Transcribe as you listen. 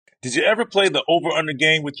Did you ever play the over-under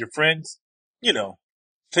game with your friends? You know,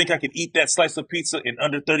 think I could eat that slice of pizza in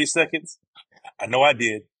under 30 seconds? I know I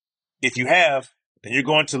did. If you have, then you're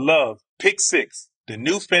going to love Pick Six, the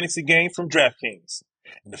new fantasy game from DraftKings,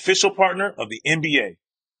 an official partner of the NBA.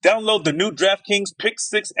 Download the new DraftKings Pick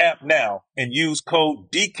Six app now and use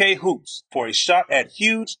code DKHOOPS for a shot at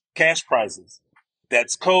huge cash prizes.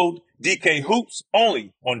 That's code DKHOOPS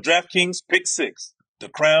only on DraftKings Pick Six. The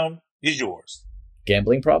crown is yours.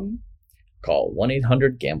 Gambling problem? Call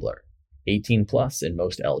 1-800-GAMBLER. 18 plus in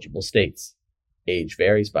most eligible states. Age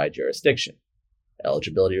varies by jurisdiction.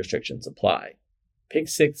 Eligibility restrictions apply. Pick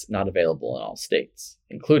Six not available in all states,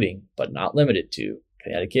 including, but not limited to,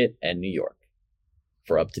 Connecticut and New York.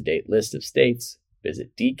 For up-to-date list of states,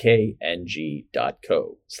 visit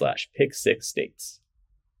dkng.co/pick6states.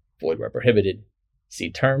 Void where prohibited.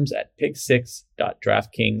 See terms at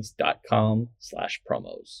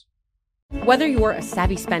pick6.draftkings.com/promos. Whether you're a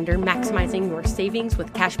savvy spender maximizing your savings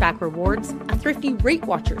with cashback rewards, a thrifty rate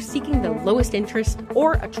watcher seeking the lowest interest,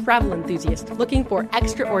 or a travel enthusiast looking for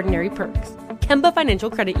extraordinary perks, Kemba Financial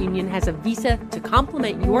Credit Union has a visa to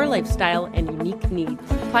complement your lifestyle and unique needs.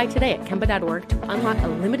 Apply today at Kemba.org to unlock a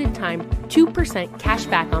limited time 2% cash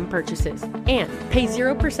back on purchases and pay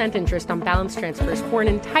 0% interest on balance transfers for an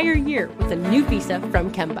entire year with a new visa from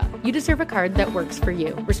Kemba. You deserve a card that works for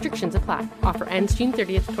you. Restrictions apply. Offer ends June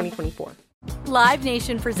 30th, 2024. Live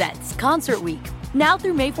Nation presents Concert Week. Now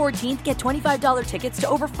through May 14th, get $25 tickets to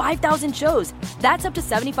over 5,000 shows. That's up to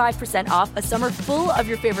 75% off a summer full of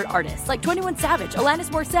your favorite artists like 21 Savage, Alanis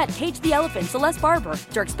Morissette, Cage the Elephant, Celeste Barber,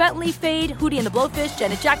 Dierks Bentley, Fade, Hootie and the Blowfish,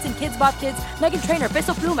 Janet Jackson, Kids Bop Kids, Meghan Trainor,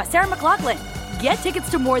 Peso Pluma, Sarah McLachlan. Get tickets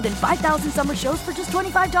to more than 5,000 summer shows for just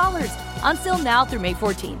 $25. Until now through May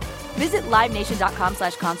 14th. Visit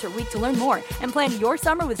LiveNation.com/Concert Week to learn more and plan your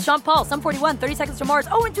summer with Sean Paul, Sum 41, 30 Seconds to Mars,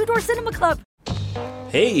 and Two Door Cinema Club.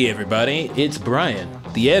 Hey everybody, it's Brian,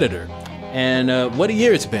 the editor. And what a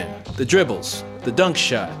year it's been. The dribbles, the dunk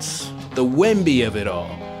shots, the Wemby of it all.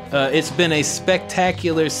 It's been a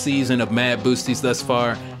spectacular season of Mad Boosties thus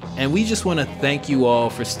far, and we just want to thank you all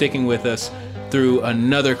for sticking with us through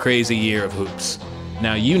another crazy year of hoops.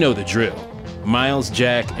 Now you know the drill. Miles,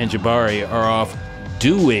 Jack, and Jabari are off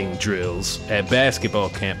doing drills at basketball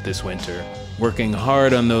camp this winter, working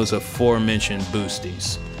hard on those aforementioned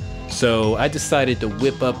boosties. So I decided to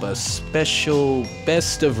whip up a special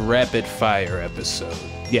Best of Rapid Fire episode.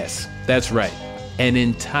 Yes, that's right. An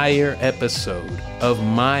entire episode of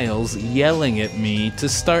Miles yelling at me to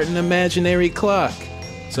start an imaginary clock.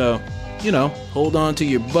 So, hold on to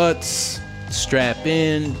your butts, strap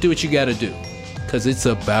in, do what you gotta do. 'Cause it's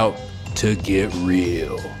about to get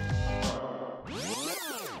real.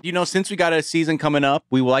 Since we got a season coming up,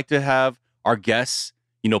 we would like to have our guests,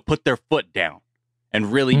 put their foot down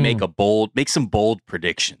and really make some bold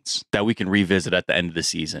predictions that we can revisit at the end of the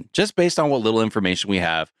season, just based on what little information we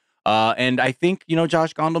have. And I think,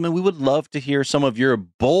 Josh Gondelman, we would love to hear some of your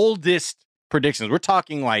boldest predictions. We're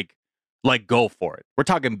talking like go for it. We're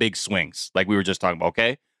talking big swings, like we were just talking about,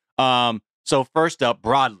 okay? So first up,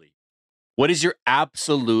 broadly, what is your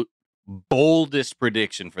absolute boldest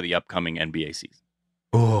prediction for the upcoming NBA season?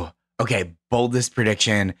 Oh, okay. Boldest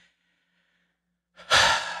prediction.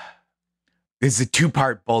 This is a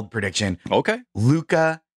two-part bold prediction. Okay.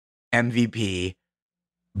 Luka MVP,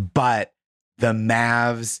 but the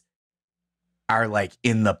Mavs are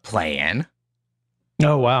in the play-in.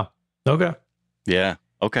 Oh, wow. Okay. Yeah.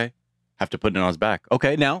 Okay. Have to put it on his back.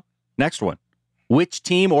 Okay. Now, next one. Which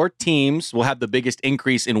team or teams will have the biggest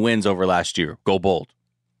increase in wins over last year? Go bold.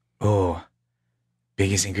 Oh,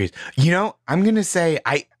 biggest increase. I'm going to say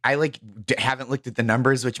I haven't looked at the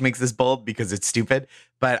numbers, which makes this bold because it's stupid,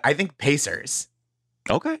 but I think Pacers.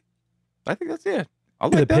 Okay. I think that's it.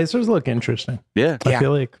 The Pacers look interesting. Yeah. I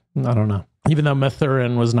feel like, I don't know. Even though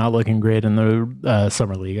Mathurin was not looking great in the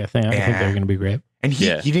summer league, I think they're going to be great. And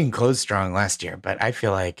he didn't close strong last year, but I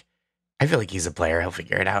feel like he's a player. He'll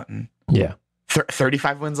figure it out. And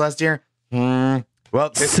 35 wins last year. Well,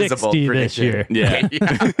 this is a bold prediction. This year. Yeah.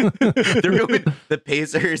 They're going the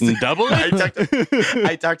Pacers. Double it?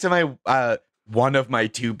 I talked to my one of my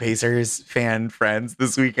two Pacers fan friends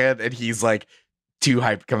this weekend, and he's too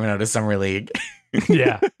hyped coming out of summer league.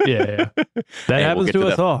 Yeah. That happens to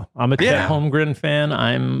us all. I'm a Chet Holmgren fan.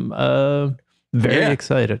 I'm very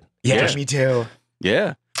excited. Yeah, me too.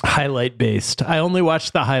 Yeah. Highlight based. I only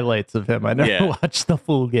watch the highlights of him. I never watch the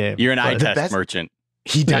full game. You're an eye test merchant.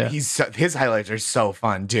 He does. His highlights are so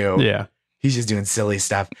fun too. Yeah. He's just doing silly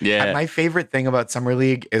stuff. Yeah. My favorite thing about Summer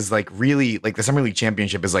League is like really like the Summer League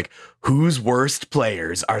Championship is like whose worst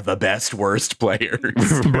players are the best worst players.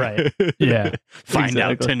 Right. Yeah. Find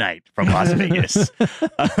out tonight from Las Vegas.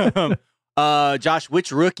 Josh,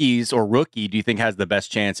 which rookie do you think has the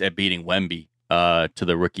best chance at beating Wemby to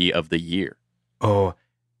the Rookie of the Year? Oh,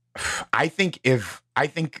 I think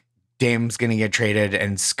Dame's gonna get traded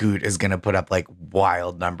and Scoot is gonna put up like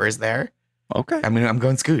wild numbers there. Okay. I mean, I'm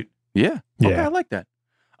going Scoot. Yeah. Okay, I like that.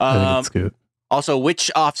 I think it's good. Also, which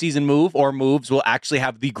offseason move or moves will actually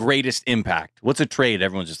have the greatest impact? What's a trade?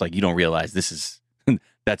 Everyone's just like, you don't realize this is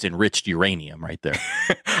that's enriched uranium right there.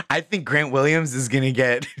 I think Grant Williams is going to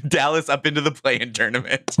get Dallas up into the play-in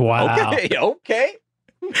tournament. Wow. Okay.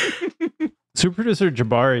 Super producer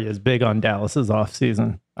Jabari is big on Dallas's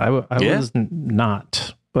offseason. I was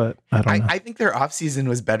not, but I don't know. I think their offseason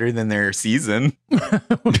was better than their season.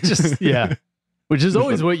 Which is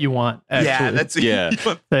always what you want, actually.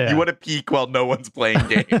 You want to peak while no one's playing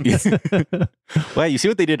games. Well, you see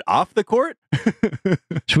what they did off the court?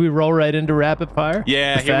 Should we roll right into rapid fire?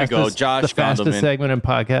 Yeah, here we go. Josh, the fastest segment in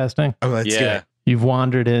podcasting. Oh, let's do it. You've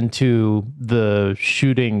wandered into the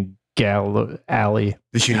shooting alley.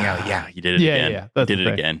 The shooting alley, yeah. You did it again. Yeah, you did it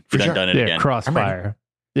again. You've done it again. Crossfire.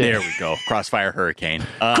 There we go. Crossfire Hurricane.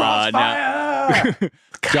 Crossfire! Now,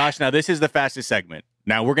 Josh, now this is the fastest segment.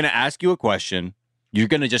 Now we're going to ask you a question. You're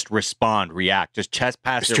going to just respond, react, just chest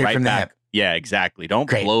pass Straight it right from the back. hip. Yeah, exactly. Don't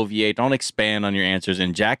bloviate. Don't expand on your answers.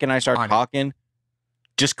 And Jack and I start talking,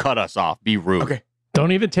 just cut us off. Be rude. Okay.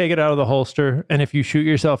 Don't even take it out of the holster. And if you shoot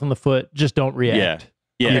yourself in the foot, just don't react.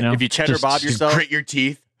 Yeah. You know? If you cheddar bob yourself, just grit your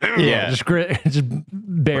teeth. Just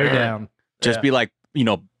bear down. Just be like,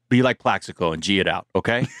 be like Plaxico and G it out.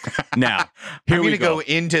 Okay. Now, here I'm we going to go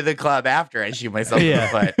into the club after I shoot myself in the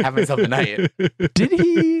foot. Have myself a night. Did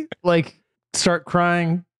he start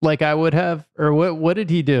crying like I would have, or what did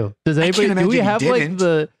he do? Does anybody? Do we have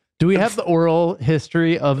Do we have the oral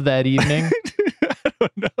history of that evening? I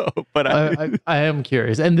don't know, but I am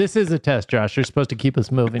curious. And this is a test, Josh. You're supposed to keep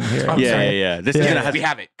us moving here. Yeah. This is gonna have we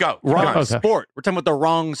have it. Go. Wrong sport. We're talking about the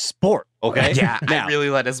wrong sport. Okay. Yeah. Now, I really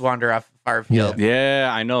let us wander off our field.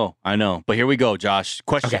 Yeah, I know. But here we go, Josh.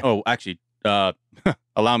 Question. Okay. Oh, actually,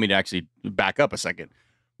 allow me to actually back up a second.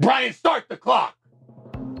 Brian, start the clock.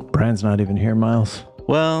 Brian's not even here, Miles.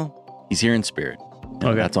 Well, he's here in spirit.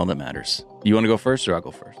 Okay. That's all that matters. You want to go first or I'll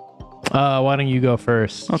go first? Why don't you go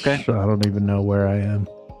first? Okay. I don't even know where I am.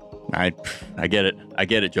 I get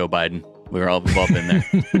it, Joe Biden. We've all been there.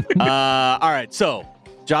 All right. So,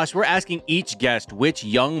 Josh, we're asking each guest which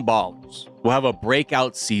young ballers will have a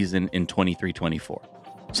breakout season in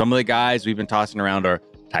 23-24. Some of the guys we've been tossing around are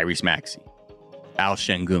Tyrese Maxey, Al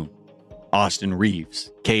Shengun, Austin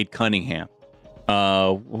Reeves, Cade Cunningham.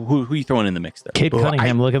 Who are you throwing in the mix there? Cade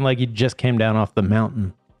Cunningham looking like he just came down off the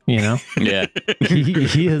mountain. Yeah.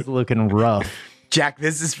 He is looking rough. Jack,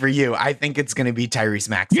 this is for you. I think it's going to be Tyrese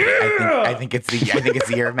Maxey. Yeah! I think it's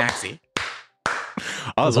the year of Maxey.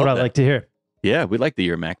 That's what I like to hear. Yeah, we like the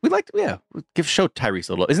year of Max. Show Tyrese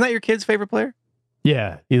a little. Isn't that your kid's favorite player?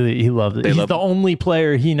 Yeah, he loves it. He's the only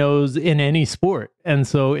player he knows in any sport. And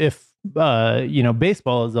so if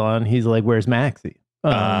baseball is on, he's like, "Where's Maxey?"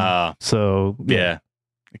 So yeah.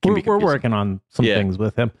 We're working on some things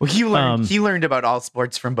with him. Well, he learned about all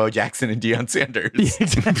sports from Bo Jackson and Deion Sanders.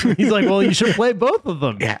 Exactly. He's like, well, you should play both of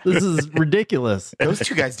them. Yeah. This is ridiculous. Those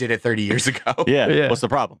two guys did it 30 years ago. Yeah. What's the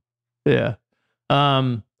problem? Yeah.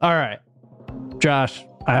 All right. Josh,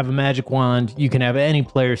 I have a magic wand. You can have any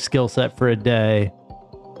player's skill set for a day.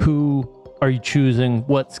 Who are you choosing?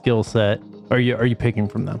 What skill set are you picking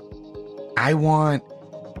from them? I want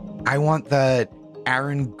the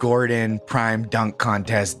Aaron Gordon prime dunk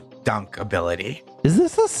contest dunk ability. Is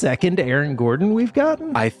this the second Aaron Gordon we've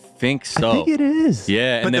gotten? I think so. I think it is.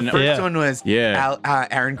 Yeah. But the first one was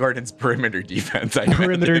Aaron Gordon's perimeter defense.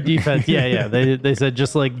 Perimeter defense. Yeah. They said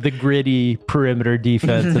just like the gritty perimeter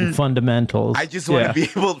defense and fundamentals. I just want to be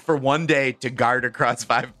able for one day to guard across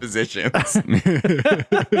 5 positions. In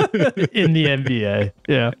the NBA.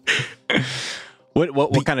 Yeah.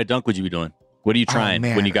 What kind of dunk would you be doing? What are you trying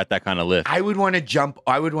when you got that kind of lift? I would want to jump.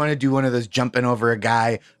 I would want to do one of those jumping over a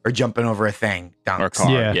guy or jumping over a thing dunks. Or a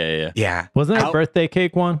car. Yeah. Wasn't that a birthday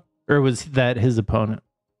cake one? Or was that his opponent?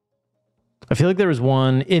 I feel like there was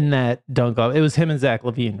one in that dunk off. It was him and Zach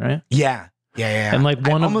LaVine, right? Yeah. And like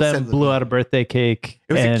one of them blew out a birthday cake.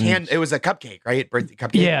 It was a cupcake, right? Birthday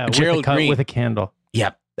cupcake. Yeah, Gerald Green with a candle.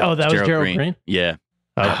 Yep. Oh, that was Gerald Green? Yeah.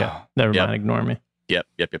 Okay. Never mind. Ignore me. Yep.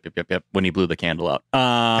 When he blew the candle out.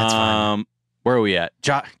 That's fine. Where are we at?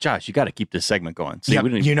 Josh, you got to keep this segment going. See,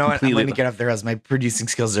 you know what? I'm going to get off there as my producing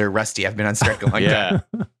skills are rusty. I've been on strike a long time.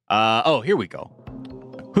 Here we go.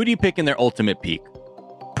 Who do you pick in their ultimate peak?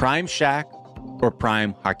 Prime Shaq or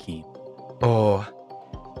Prime Hakeem? Oh,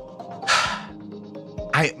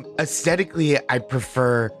 aesthetically, I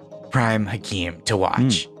prefer Prime Hakeem to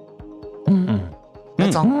watch.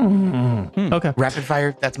 That's all. Okay. Rapid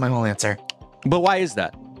fire. That's my whole answer. But why is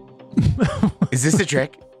that? Is this a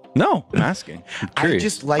trick? No, I'm asking. I'm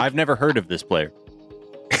curious. I've never heard of this player.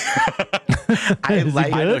 I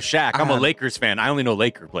know Shaq. I'm a Lakers fan. I only know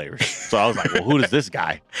Laker players. So I was like, well, who is this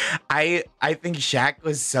guy? I think Shaq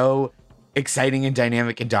was so exciting and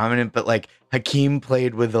dynamic and dominant, but like Hakeem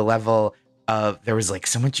played with a level of, there was like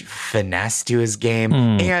so much finesse to his game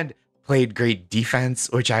and played great defense,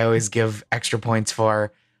 which I always give extra points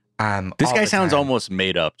for. This guy sounds almost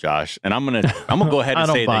made up, Josh. And I'm gonna go ahead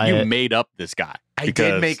and say that you made up this guy. I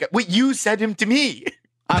did make it. Wait, you said him to me.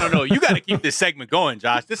 I don't know. You got to keep this segment going,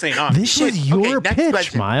 Josh. This ain't on. This is your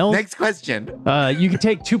pitch, Miles. Next question. You can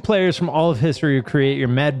take 2 players from all of history to create your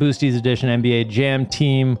Mad Boosties Edition NBA Jam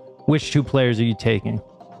team. Which 2 players are you taking?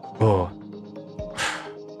 Oh.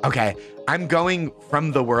 Okay. I'm going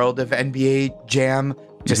from the world of NBA Jam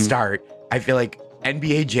to start. I feel like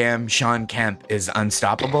NBA Jam Sean Kemp is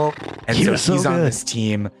unstoppable. And so he's on this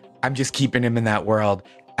team. I'm just keeping him in that world.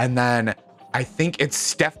 And then I think it's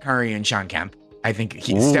Steph Curry and Sean Kemp. I think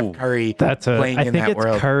Steph Curry playing in that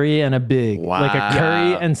world. Curry and a big. Wow. Like a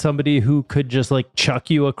Curry and somebody who could just like chuck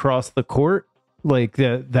you across the court. Like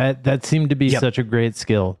that seemed to be such a great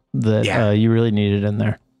skill that you really needed in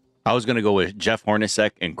there. I was going to go with Jeff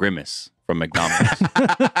Hornacek and Grimace from McDonald's.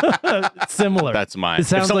 Similar. That's mine. It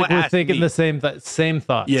sounds like we're thinking the same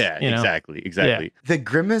thoughts. Yeah, exactly. Yeah. The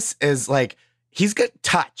Grimace is like, he's got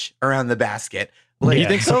touch around the basket. Like, you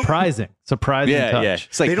think so? Surprising touch. Yeah.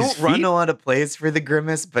 It's like they don't run a lot of plays for the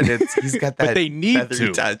Grimace, but he's got that but they need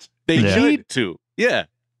to. touch. They need to. Yeah.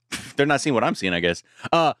 They're not seeing what I'm seeing, I guess.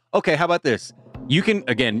 Okay, how about this? You can,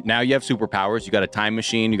 again, now you have superpowers. You got a time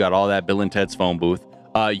machine. You got all that Bill and Ted's phone booth.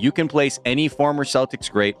 You can place any former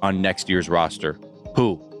Celtics great on next year's roster.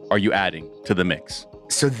 Who are you adding to the mix?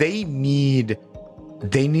 So they need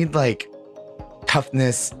like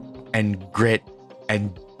toughness and grit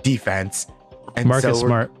and defense. And Marcus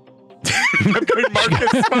Smart. I'm going Marcus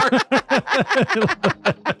Smart.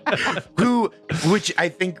 Which I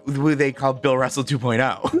think they call Bill Russell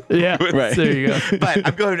 2.0. Yeah, right. There you go. But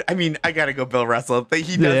I gotta go Bill Russell.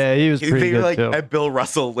 He was pretty good like too. a Bill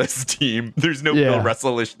Russell-less team. There's no Bill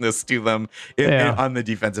Russell-ishness to them on the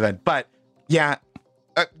defensive end. But yeah,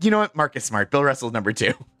 you know what? Marcus Smart. Bill Russell's number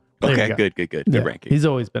 2. Okay, good. Good ranking. He's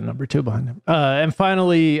always been number 2 behind him. And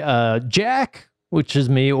finally, Jack, which is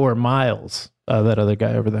me, or Miles, that other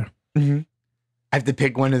guy over there. Mm-hmm. I have to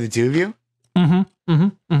pick one of the 2 of you? And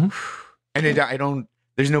I don't,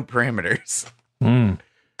 there's no parameters.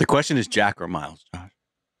 The question is Jack or Miles, Josh?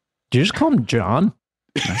 Did you just call him John?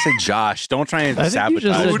 I said Josh. Don't try and sabotage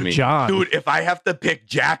just me. John. Dude, if I have to pick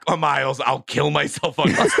Jack or Miles, I'll kill myself on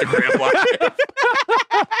Instagram Live.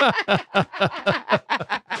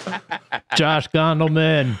 Josh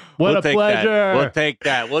Gondelman. What a pleasure.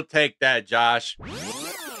 We'll take that, Josh.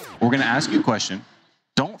 We're going to ask you a question.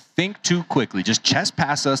 Don't think too quickly. Just chest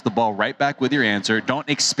pass us the ball right back with your answer. Don't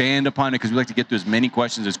expand upon it because we like to get through as many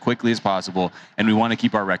questions as quickly as possible, and we want to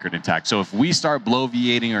keep our record intact. So if we start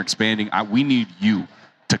bloviating or expanding, we need you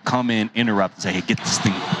to come in, interrupt, and say, "Hey, get this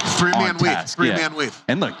thing." Three-man weave.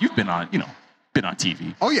 And look, you've been on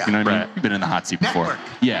TV. Oh yeah, you know what I mean. You've been in the hot seat before.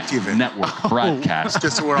 Yeah, TV. Network broadcast.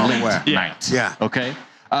 Just so we're all aware. Night. Yeah. Okay.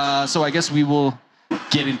 So I guess we will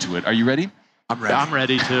get into it. Are you ready? I'm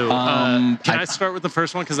ready too. Can I start with the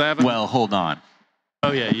first one because I haven't? Well, hold on.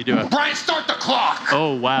 Oh yeah, you do it. Brian, start the clock.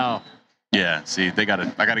 Oh wow. Yeah. See, I got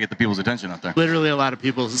to get the people's attention out there. Literally, a lot of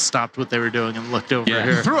people stopped what they were doing and looked over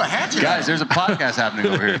here. Threw a hatchet. Guys, there's a podcast happening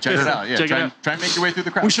over here. Check it out. Yeah. Try and make your way through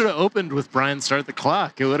the crowd. We should have opened with Brian start the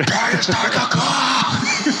clock. It would have. Brian, start the clock.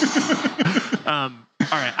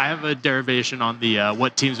 All right, I have a derivation on the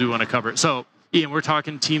what teams we want to cover. So, Ian, we're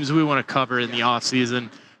talking teams we want to cover in the off season.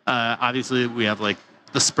 Obviously, we have like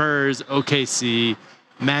the Spurs, OKC,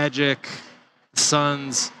 Magic,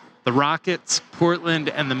 Suns, the Rockets, Portland,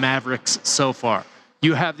 and the Mavericks so far.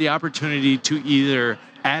 You have the opportunity to either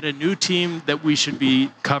add a new team that we should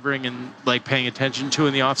be covering and like paying attention to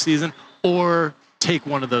in the offseason, or take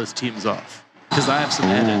one of those teams off. Because I have some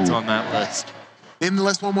edits on that list. Name the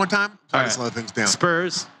list one more time. Try to slow things down.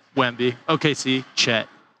 Spurs, Wemby, OKC, Chet.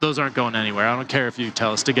 Those aren't going anywhere. I don't care if you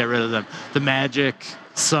tell us to get rid of them. The Magic,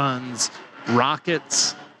 Suns,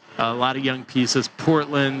 Rockets, a lot of young pieces.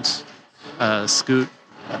 Portland, Scoot,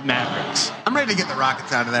 Mavericks. I'm ready to get the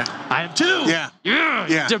Rockets out of there. I am too. Yeah.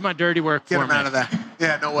 You did my dirty work get for me. Get them out of there.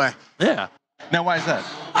 Yeah, no way. Yeah. Now, why is that?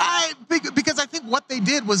 think what they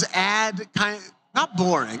did was add not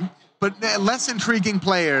boring, but less intriguing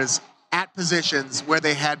players at positions where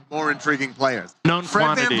they had more intriguing players. Known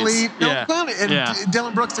Fred quantities. VanVleet, and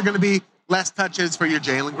Dylan Brooks are going to be less touches for your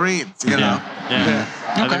Jalen Greens. You know. Yeah.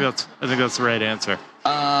 I think that's the right answer.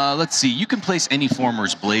 Let's see. You can place any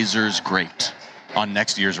former's Blazers great on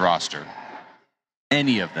next year's roster.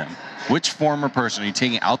 Any of them. Which former person are you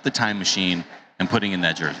taking out the time machine and putting in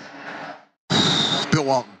that jersey? Bill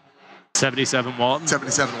Walton. 77 Walton.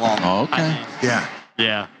 77 Walton. Oh, okay.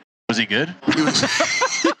 Yeah. Was he good? He was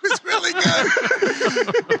really good.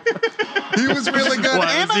 He was really good. What,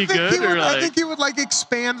 and was he good, I think he would like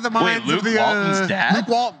expand the minds Luke of the Walton's dad? Luke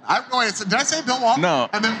Walton. Did I say Bill Walton? No.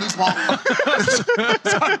 I meant Luke Walton.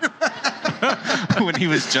 When he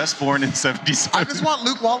was just born in 77. I just want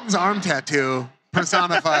Luke Walton's arm tattoo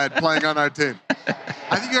personified playing on our team.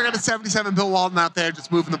 I think you're going to 77 Bill Walton out there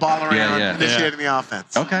just moving the ball around, initiating the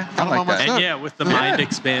offense. Okay, I like that. And with the mind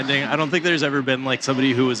expanding, I don't think there's ever been like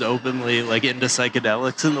somebody who was openly like into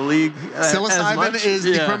psychedelics in the league. Psilocybin is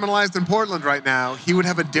decriminalized in Portland right now. He would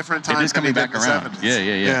have a different time. It is coming back around. 70s.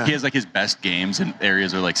 Yeah. He has like his best games in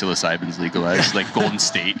areas where like psilocybin's legalized, like Golden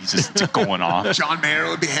State. He's just going off. John Mayer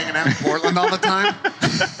would be hanging out in Portland all the time.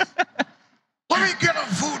 Let me get a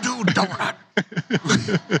voodoo donut.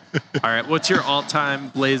 All right, what's your all-time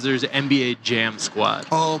Blazers NBA Jam squad?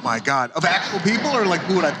 Oh my God, of actual people or like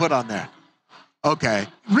who would I put on there? Okay,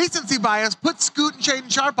 recency bias. Put Scoot and Shaden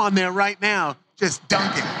Sharp on there right now. Just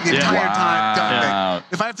dunking the entire time. Dunking.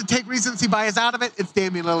 If I have to take recency bias out of it, it's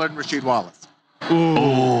Damian Lillard and Rasheed Wallace.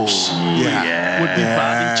 Ooh, yeah. Would be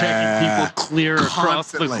body checking people clear across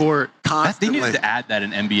the court. They needed to add that in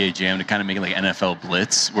NBA Jam to kind of make it like NFL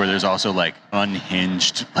Blitz, where there's also like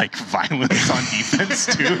unhinged like violence on defense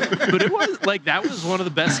too. But it was like that was one of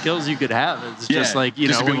the best skills you could have. It's just like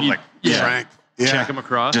when you check them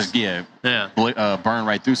across. Just burn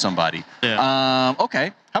right through somebody. Yeah.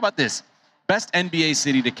 Okay, how about this? Best NBA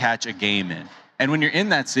city to catch a game in, and when you're in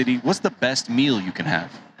that city, what's the best meal you can have?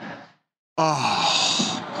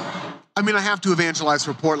 Oh, I mean, I have to evangelize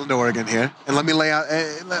for Portland, Oregon here. And let me lay out,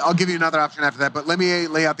 I'll give you another option after that, but let me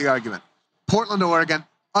lay out the argument. Portland, Oregon,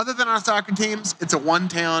 other than our soccer teams, it's a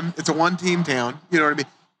one-team town. You know what I mean?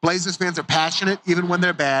 Blazers fans are passionate, even when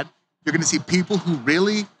they're bad. You're going to see people who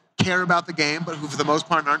really care about the game, but who for the most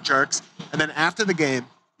part aren't jerks. And then after the game,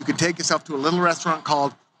 you can take yourself to a little restaurant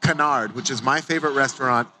called Canard, which is my favorite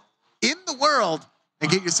restaurant in the world, and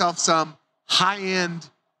get yourself some high-end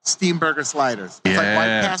steam burger sliders. It's like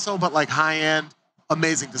White Castle, but like high-end,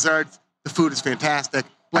 amazing desserts. The food is fantastic.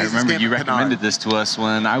 Blazers I remember you recommended this to us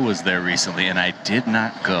when I was there recently, and I did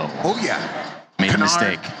not go. Oh, yeah. Made a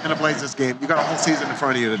mistake. And a Blazers game. You got a whole season in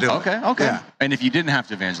front of you to do it. Okay. Yeah. And if you didn't have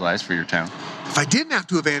to evangelize for your town? If I didn't have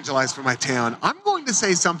to evangelize for my town, I'm going to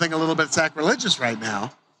say something a little bit sacrilegious right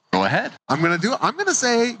now. Go ahead. I'm going to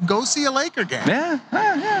say go see a Laker game. Yeah.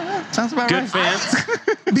 Sounds about right. Good fans.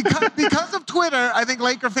 Because of Twitter, I think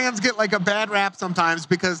Laker fans get like a bad rap sometimes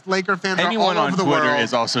because Laker fans are all over the world. Anyone on Twitter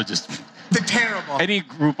is also just... They're terrible. Any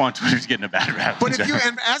group on Twitter is getting a bad rap. But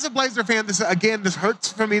and as a Blazer fan, this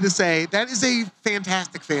hurts for me to say, that is a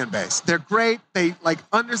fantastic fan base. They're great. They like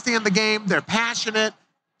understand the game. They're passionate.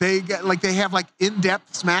 They have like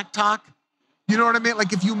in-depth smack talk. You know what I mean?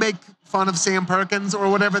 Like if you make fun of Sam Perkins or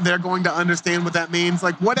whatever, they're going to understand what that means.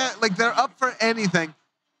 Like they're up for anything.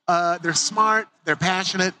 They're smart. They're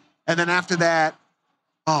passionate. And then after that,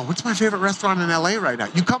 what's my favorite restaurant in LA right now?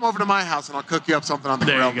 You come over to my house and I'll cook you up something on the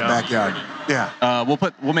grill in the backyard. Yeah.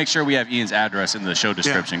 We'll make sure we have Ian's address in the show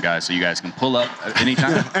description, guys, so you guys can pull up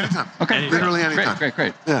anytime. Anytime. Okay. Anytime. Literally anytime.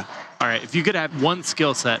 Great. Yeah. All right. If you could have one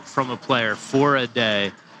skill set from a player for a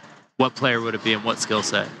day, what player would it be and what skill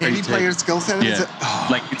set? Any player's skill set? Yeah.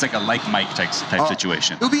 Like it's like a like Mike type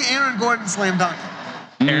situation. It would be Aaron Gordon slam dunk.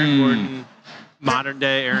 Aaron Gordon. Modern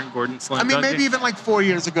day Aaron Gordon slam dunk. Maybe even like 4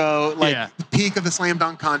 years ago, the peak of the slam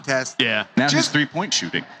dunk contest. Yeah. Now his 3-point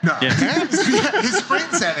shooting. No. Yeah. His screen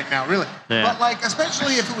setting now, really. Yeah. But like,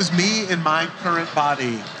 especially if it was me in my current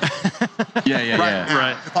body.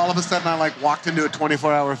 Right. If all of a sudden I like walked into a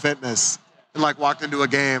 24-hour fitness and like walked into a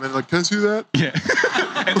game and like, can I see that? Yeah.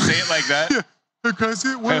 And say it like that. Yeah. Hey, can I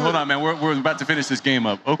see it? Hey, hold on, man. We're about to finish this game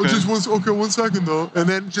up. Okay. One second though. And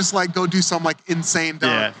then just like go do some like insane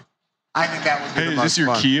dunk. Yeah. I think that would be the most fun. Is this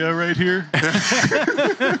your Kia right here?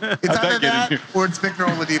 It's either that or it's Victor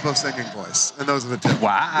Oladipo's singing voice. And those are the two.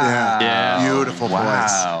 Wow. Yeah. Beautiful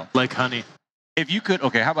voice. Like honey. If you could,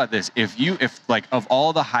 okay, how about this? If like of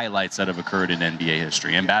all the highlights that have occurred in NBA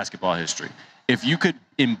history and basketball history, if you could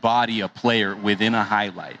embody a player within a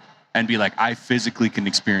highlight and be like, I physically can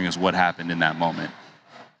experience what happened in that moment,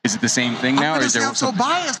 Is it the same thing now, or is there sound so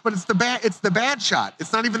biased? But it's the bad shot.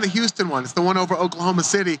 It's not even the Houston one. It's the one over Oklahoma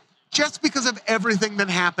City. Just because of everything that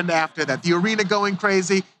happened after that, the arena going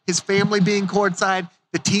crazy, his family being courtside,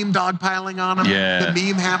 the team dogpiling on him, the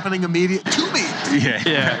meme happening immediately. 2 memes.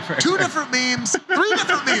 Yeah. Right. 2 different memes. 3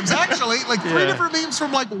 different memes, actually. Like 3 different memes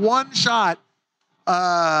from like one shot.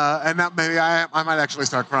 And that maybe I might actually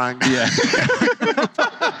start crying. Yeah.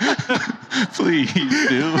 Please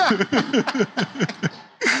do.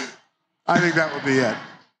 I think that would be it.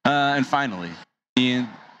 And finally, Ian,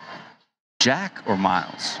 Jack or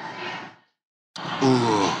Miles?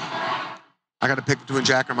 Ooh. I got to pick between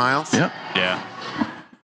Jack or Miles? Yep. Yeah.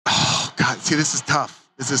 Oh, God. See, this is tough.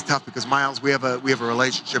 This is tough because Miles, we have a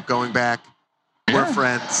relationship going back. We're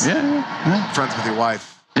friends. Yeah. Friends with your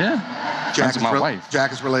wife. Yeah. Jack is my wife.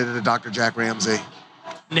 Jack is related to Dr. Jack Ramsey.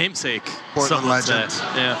 Namesake. Portland legend.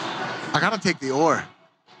 Yeah. I got to take the or.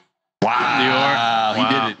 Wow. He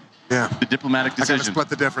did it. Yeah. The diplomatic I got to decision. split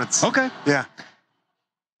the difference. Okay. Yeah.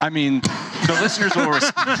 I mean, the listeners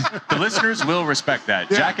will respect that.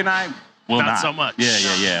 Yeah. Jack and I will not. Not so much.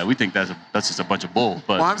 Yeah. We think that's just a bunch of bull.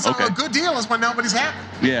 But Well, I'm saying okay. a good deal is when nobody's happy.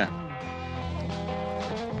 Yeah.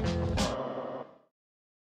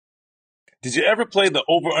 Did you ever play the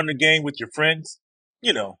over-under game with your friends?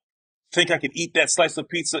 You know, think I could eat that slice of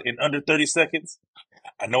pizza in under 30 seconds?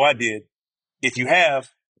 I know I did. If you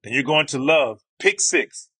have, then you're going to love Pick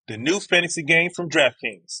 6, the new fantasy game from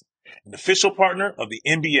DraftKings, an official partner of the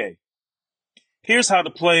NBA. Here's how to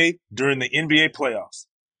play during the NBA playoffs.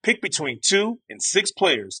 Pick between 2 and 6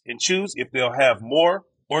 players and choose if they'll have more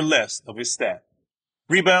or less of his stat.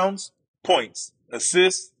 Rebounds, points,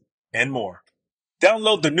 assists, and more.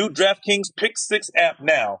 Download the new DraftKings Pick 6 app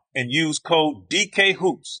now and use code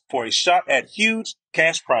DKHOOPS for a shot at huge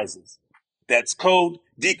cash prizes. That's code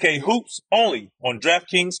DKHOOPS only on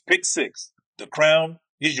DraftKings Pick 6. The crown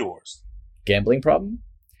is yours. Gambling problem?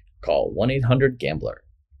 Call 1-800-GAMBLER.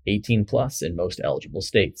 18 plus in most eligible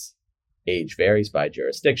states. Age varies by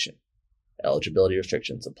jurisdiction. Eligibility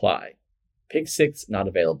restrictions apply. Pick 6 not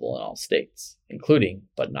available in all states, including,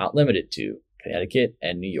 but not limited to, Connecticut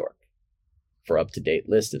and New York. For up-to-date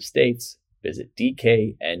list of states, visit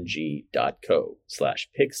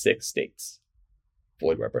dkng.co/pick6states.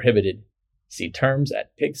 Void where prohibited. See terms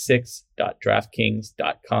at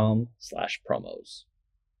pick6.draftkings.com/promos.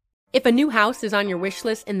 If a new house is on your wish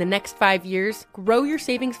list in the next 5 years, grow your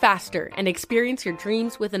savings faster and experience your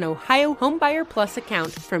dreams with an Ohio Homebuyer Plus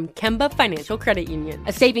account from Kemba Financial Credit Union.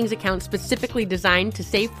 A savings account specifically designed to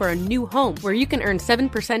save for a new home where you can earn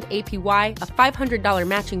 7% APY, a $500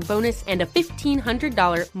 matching bonus, and a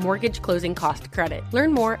 $1,500 mortgage closing cost credit.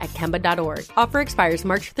 Learn more at Kemba.org. Offer expires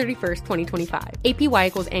March 31st, 2025. APY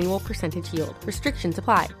equals annual percentage yield. Restrictions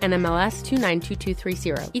apply. NMLS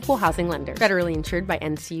 292230. Equal housing lender. Federally insured by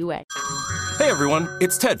NCUA. Hey everyone,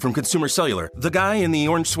 it's Ted from Consumer Cellular, the guy in the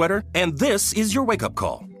orange sweater, and this is your wake-up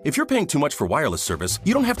call. If you're paying too much for wireless service,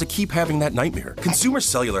 you don't have to keep having that nightmare. Consumer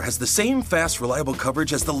Cellular has the same fast, reliable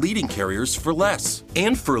coverage as the leading carriers for less.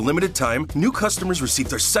 And for a limited time, new customers receive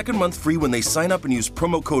their second month free when they sign up and use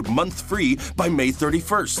promo code MONTHFREE by May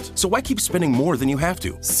 31st. So why keep spending more than you have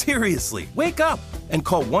to? Seriously, wake up and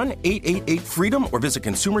call 1-888-FREEDOM or visit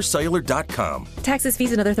consumercellular.com. Taxes,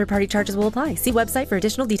 fees, and other third-party charges will apply. See website for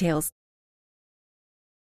additional details.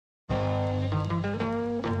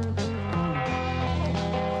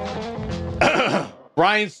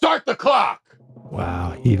 Brian, start the clock.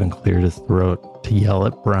 Wow, he even cleared his throat to yell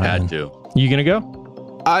at Brian. Had to. You gonna go?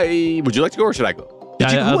 Would you like to go or should I go?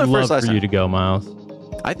 I'd love for you to go, Miles.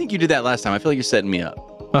 I think you did that last time. I feel like you're setting me up.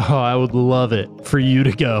 Oh, I would love it for you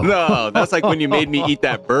to go. No, that's like when you made me eat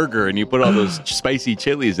that burger and you put all those spicy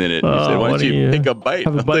chilies in it. And you said, why don't you take a bite?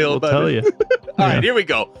 Have a bite, we'll tell you. All right, here we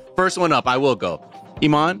go. First one up. I will go.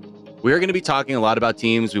 Iman, we're going to be talking a lot about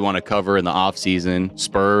teams we want to cover in the offseason.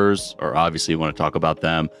 Spurs, or obviously we want to talk about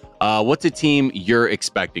them. What's a team you're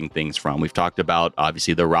expecting things from? We've talked about,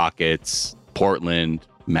 obviously, the Rockets, Portland,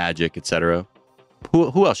 Magic, etc.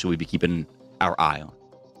 Who else should we be keeping our eye on?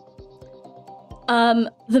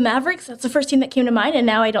 The Mavericks, that's the first team that came to mind, and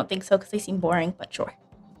now I don't think so because they seem boring, but sure.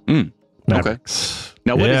 Okay.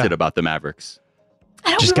 Now, what is it about the Mavericks?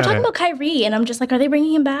 I don't know. We were talking about Kyrie, and I'm just like, are they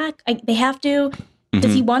bringing him back? They have to.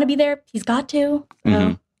 Does he want to be there? He's got to.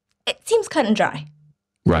 It seems cut and dry.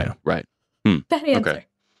 Right. Bad answer. Okay.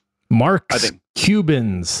 Marks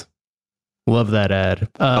Cubans. Love that ad.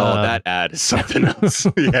 That ad is something else.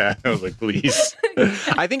 Yeah, I was like, please.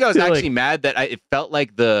 I think I was actually mad that it felt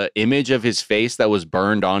like the image of his face that was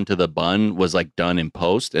burned onto the bun was like done in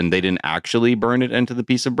post, and they didn't actually burn it into the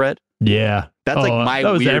piece of bread. Yeah, that's like my that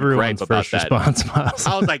was weird everyone's gripe about first that. response, Miles.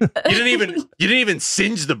 I was like, you didn't even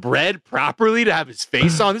singe the bread properly to have his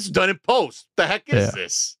face on. This is done in post. The heck is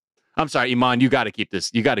this? I'm sorry, Iman. You got to keep this.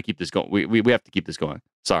 You got to keep this going. We have to keep this going.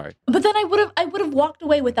 Sorry. But then I would have walked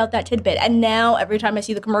away without that tidbit. And now every time I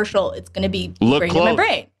see the commercial, it's going to be ingrained in my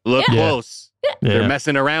brain. Look close. Yeah. They're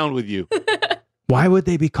messing around with you. Why would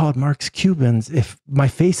they be called Mark's Cubans if my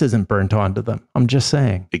face isn't burnt onto them? I'm just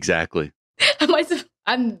saying. Exactly.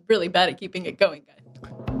 I'm really bad at keeping it going,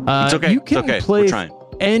 guys. It's okay. You can place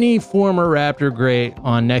any former Raptor great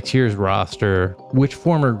on next year's roster. Which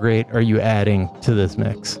former great are you adding to this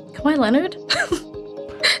mix? Kawhi Leonard?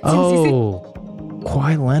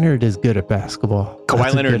 Kawhi Leonard is good at basketball.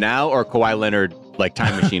 Kawhi Leonard now or Kawhi Leonard, like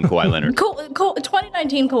Time Machine Kawhi Leonard?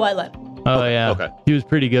 2019 Kawhi Leonard. Oh yeah. Okay. He was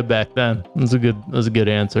pretty good back then. That was a good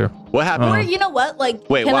answer. What happened? Or you know what? Like,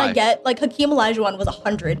 wait, can why? I get like Hakeem Olajuwon was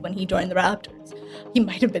 100 when he joined the Raptors. He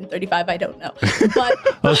might have been 35. I don't know.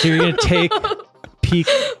 But so you're gonna take peak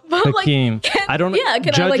Hakeem? I don't know. Yeah.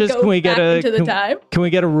 Can Judges, I like go back into the time? Can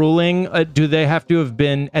we get a ruling? Do they have to have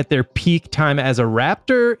been at their peak time as a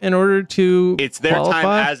Raptor in order to? It's their qualify?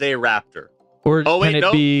 time as a Raptor. Or can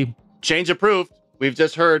it be change approved? We've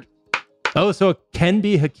just heard. Oh, so it can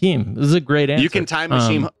be Hakeem. This is a great answer. You can time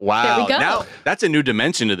machine. Wow. There we go. Now that's a new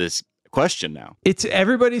dimension to this question now. It's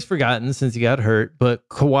everybody's forgotten since he got hurt, but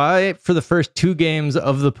Kawhi for the first 2 games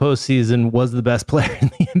of the postseason was the best player in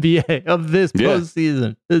the NBA of this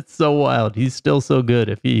postseason. It's so wild. He's still so good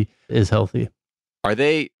if he is healthy. Are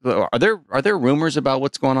there rumors about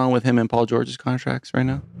what's going on with him and Paul George's contracts right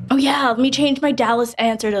now? Oh yeah, let me change my Dallas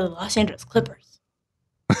answer to the Los Angeles Clippers.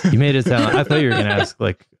 You made it sound. I thought you were going to ask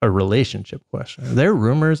like a relationship question. Are there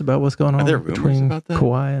rumors about what's going on between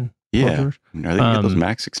Kawhi and Paul George? Are they going to get those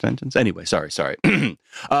max extensions? Anyway, sorry.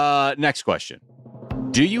 Next question.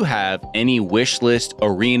 Do you have any wish list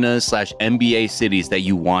arenas / NBA cities that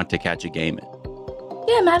you want to catch a game in?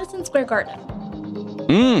 Yeah, Madison Square Garden.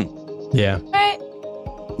 Yeah. Right?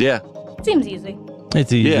 Yeah. Seems easy.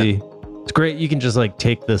 It's easy. Yeah. It's great. You can just like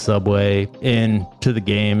take the subway into the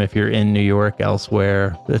game if you're in New York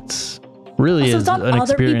elsewhere. It's really also, is it's on an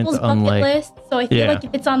other experience people's bucket unlike. list, so I feel like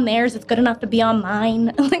if it's on theirs, it's good enough to be on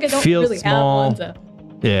mine. Like I don't really small. have one.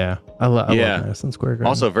 So. Yeah, I love Madison Square Garden.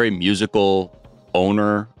 Also, a very musical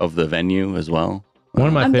owner of the venue as well. One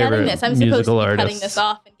of my I'm favorite getting this. I'm supposed to be artists. cutting this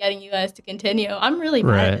off and getting you guys to continue. I'm really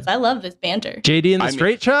bad at this. I love this banter. JD and the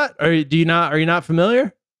Straight Shot? Are you not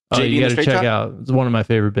familiar? JD you and the got to Straight check Shot? out. It's one of my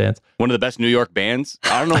favorite bands. One of the best New York bands.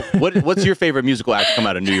 I don't know what's your favorite musical act to come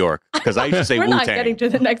out of New York? Because I used to say We're Wu-Tang. not getting to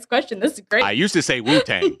the next question. This is great. I used to say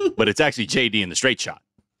Wu-Tang, but it's actually JD and the Straight Shot.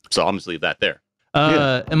 So I'm just leave that there.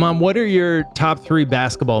 And Mom, what are your top 3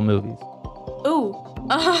 basketball movies? Ooh,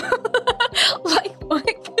 like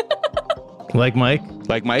Mike. Like Mike?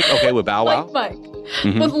 Like Mike? Okay, with Bow Wow. Like Mike.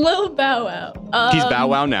 Mhm. With Lil Bow Wow. He's Bow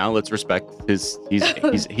Wow now. Let's respect his.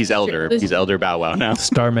 He's elder. He's elder Bow Wow now.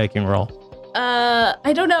 Star making role.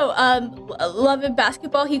 I don't know. Love and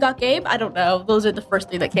Basketball. He got Gabe. I don't know. Those are the first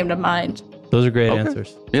thing that came to mind. Those are great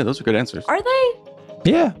answers. Yeah, those are good answers. Are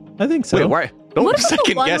they? Yeah, I think so. Wait, why? Don't What about the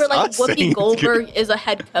second one guess where like us saying Whoopi it's Goldberg good. is a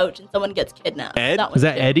head coach and someone gets kidnapped? Ed? That Is was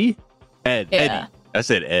that good. Eddie? Ed. Yeah. Eddie. I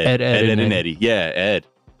said Ed. Ed and Eddie. Yeah, Ed.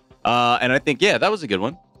 And I think that was a good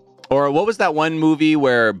one. Or what was that one movie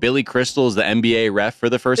where Billy Crystal is the NBA ref for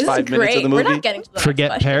the first This 5 is minutes great. of the movie? We're not getting to the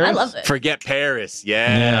Forget next question. Paris? I love it. Forget Paris.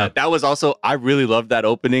 Yeah. That was also, I really loved that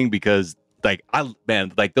opening because like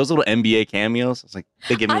those little NBA cameos, it's like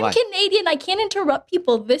they give me I'm life. Canadian. I can't interrupt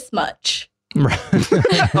people this much.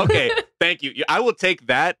 Okay, thank you. I will take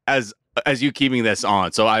that as you keeping this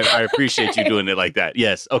on. So I appreciate you doing it like that.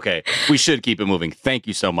 Yes. Okay. We should keep it moving. Thank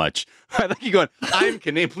you so much. I like you going, I'm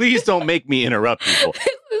Canadian. Please don't make me interrupt people. This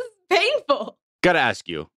is painful. Gotta ask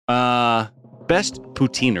you, best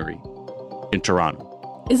poutineery in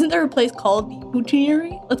Toronto. Isn't there a place called the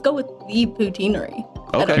Poutineery? Let's go with the Poutineery.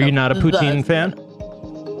 Okay. Are you not a poutine fan?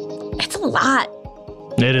 It's a lot.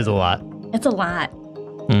 It is a lot. It's a lot.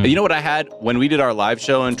 You know what I had when we did our live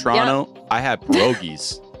show in Toronto? I had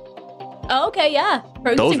pierogies. Oh, okay, yeah.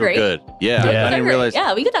 Pierogies Those are were great. good. Yeah, Those I are didn't great. realize.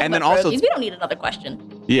 Yeah, we could talk And about then also- pierogies. We don't need another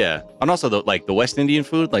question. Yeah, and also the West Indian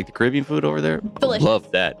food, like the Caribbean food over there. Delicious. Love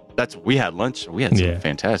that. We had lunch. We had some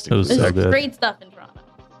fantastic. It was food. so good. Great stuff in Toronto.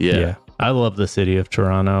 Yeah. I love the city of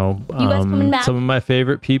Toronto. You guys coming back? Some of my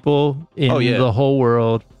favorite people in the whole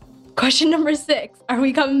world. Question number 6. Are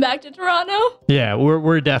we coming back to Toronto? Yeah,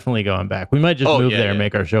 we're definitely going back. We might just move there and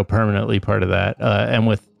make our show permanently part of that. And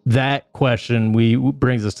with that question,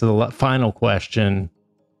 brings us to the final question.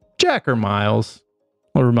 Jack or Miles?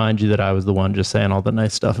 I'll remind you that I was the one just saying all the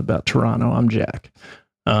nice stuff about Toronto. I'm Jack.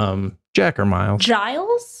 Jack or Miles?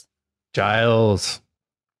 Giles. Giles.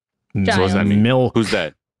 So what does that mean? Milk. Who's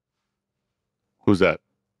that? Who's that?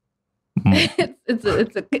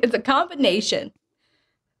 It's a combination.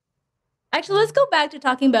 Actually, let's go back to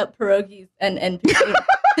talking about pierogies and poutine.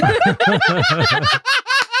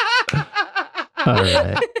 All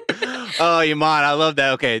right. Oh, Yaman, I love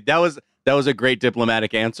that. Okay, that was a great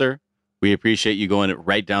diplomatic answer. We appreciate you going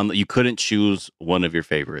right down. You couldn't choose one of your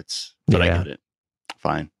favorites, but I get it.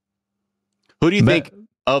 Fine. Who do you think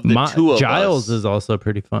of the two of Giles us? is also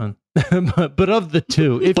pretty fun. but of the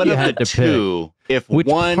two, if you had to pick, which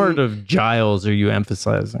part of Giles are you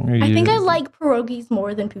emphasizing? I think I like pierogies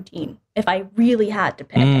more than poutine. If I really had to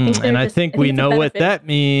pick, I think we know what that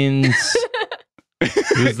means.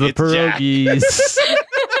 Who's the pierogies?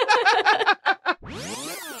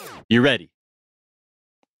 You ready?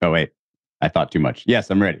 Oh wait, I thought too much. Yes,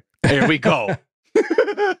 I'm ready. Here we go.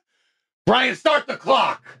 Brian, start the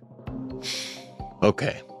clock.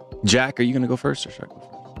 Okay, Jack, are you gonna go first or should I go first?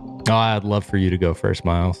 Oh, I'd love for you to go first,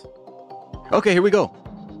 Miles. Okay, here we go.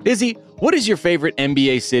 Izzy, what is your favorite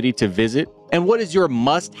NBA city to visit, and what is your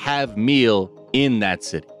must-have meal in that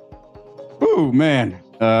city? Oh man,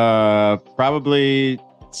 probably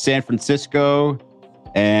San Francisco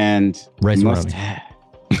and rice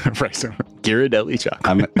Rice Ghirardelli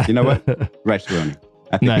chocolate. You know what? Rice roni.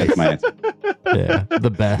 I think that's my answer. Yeah, the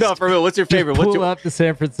best. No, for real. What's your favorite? Pull up to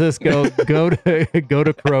San Francisco, go to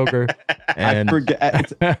Kroger. And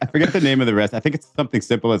I forget the name of the restaurant. I think it's something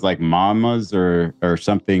simple as like Mama's or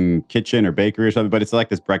something kitchen or bakery or something. But it's like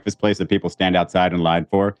this breakfast place that people stand outside in line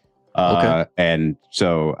for. Okay. And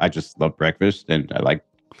so I just love breakfast, and I like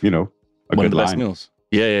one of the best line. meals.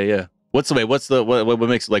 Yeah. What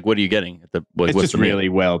makes what are you getting at the? It's just really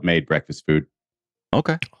well made breakfast food.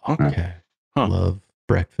 Okay. Huh. Love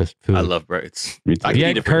breakfast food. I love breakfast. I can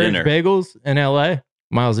eat it for dinner. Bagels in LA.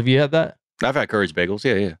 Miles, have you had that? I've had Courage bagels.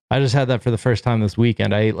 Yeah. I just had that for the first time this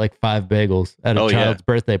weekend. I ate like 5 bagels at a child's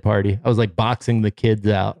birthday party. I was like boxing the kids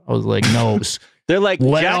out. I was like, no, they're like,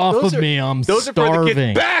 let off of me. I'm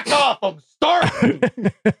starving. Back off. I'm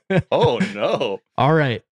starving. Oh no. All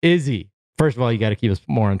right, Izzy. First of all, you got to keep us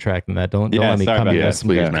more on track than that. Don't let me come in with some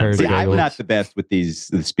Courage See, bagels. I'm not the best with the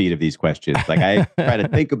speed of these questions. Like I try to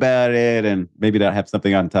think about it and maybe not have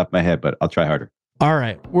something on top of my head, but I'll try harder. All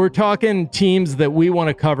right. We're talking teams that we want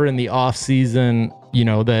to cover in the off season,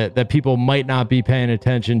 that people might not be paying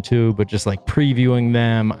attention to, but just like previewing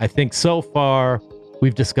them. I think so far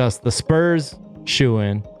we've discussed the Spurs,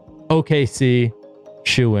 shoe-in, OKC,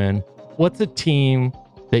 shoe-in. What's a team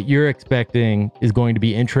that you're expecting is going to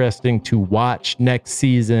be interesting to watch next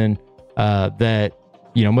season that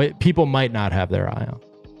people might not have their eye on?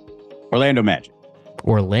 Orlando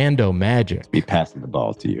Magic. Be passing the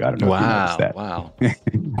ball to you. I don't know if you noticed that. Wow.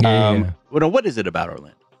 Yeah. What is it about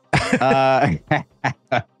Orlando?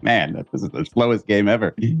 Man, this is the slowest game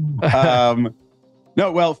ever. No,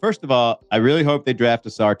 well, first of all, I really hope they draft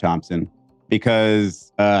Asar Thompson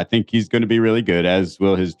because I think he's going to be really good, as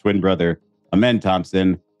will his twin brother, Amen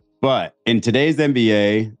Thompson. But in today's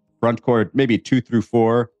NBA, front court, maybe 2 through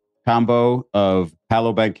 4 combo of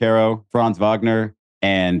Paolo Banchero, Franz Wagner,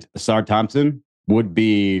 and Asar Thompson would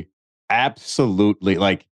be absolutely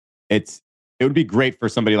it would be great for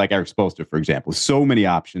somebody like Eric Spoelstra, for example. So many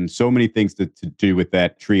options, so many things to do with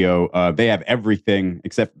that trio. They have everything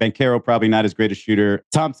except Banchero, probably not as great a shooter.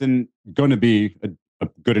 Thompson, going to be a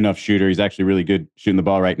good enough shooter. He's actually really good shooting the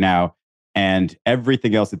ball right now. And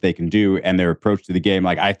everything else that they can do and their approach to the game,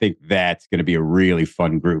 I think that's going to be a really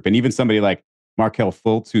fun group. And even somebody like Markelle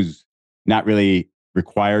Fultz, who's not really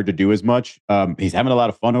required to do as much, he's having a lot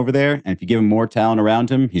of fun over there. And if you give him more talent around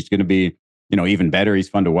him, he's going to be, even better. He's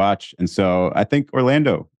fun to watch. And so I think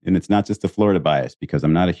Orlando, and it's not just a Florida bias because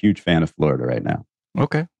I'm not a huge fan of Florida right now.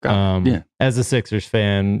 Okay. As a Sixers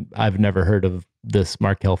fan, I've never heard of this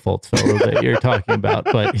Markelle Fultz fellow that you're talking about,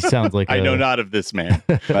 but he sounds like I know not of this man.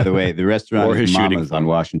 By the way, the restaurant is Mama's on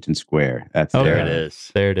Washington Square. That's there it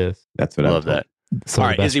is. There it is. That's what I love that. All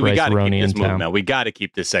right, Izzy, we got to keep this moving now. We got to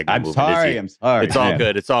keep this segment moving. I'm sorry. It's all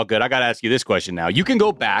good. It's all good. I got to ask you this question now. You can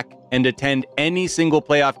go back and attend any single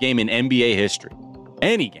playoff game in NBA history.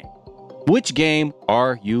 Any game. Which game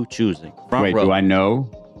are you choosing? Wait, do I know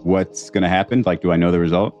what's going to happen? Do I know the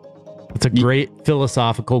result? It's a great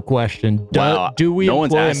philosophical question. Do we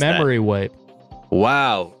employ a memory wipe?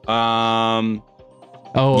 Wow.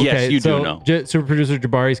 Oh, okay. Yes, you so, do know. Super producer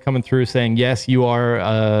Jabari's coming through saying, yes, you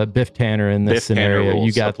are Biff Tanner in this Biff scenario. Tanner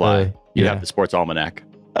You got apply. You have the sports almanac.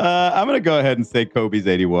 I'm going to go ahead and say Kobe's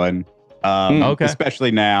 81. Okay.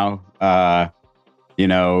 Especially now. I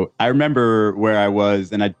remember where I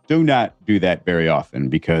was, and I do not do that very often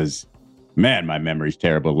because, man, my memory's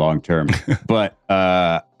terrible long term. But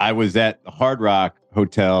I was at the Hard Rock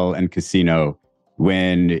Hotel and Casino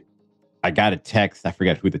when I got a text. I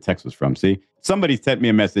forget who the text was from. See, somebody sent me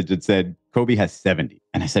a message that said Kobe has 70.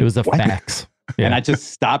 And I said, it was a what? fax. Yeah. And I just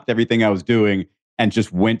stopped everything I was doing and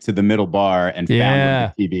just went to the middle bar and found one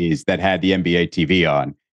of the TVs that had the NBA TV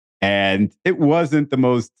on. And it wasn't the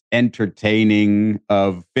most entertaining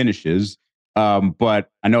of finishes.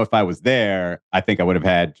 But I know if I was there, I think I would have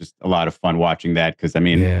had just a lot of fun watching that. Because, I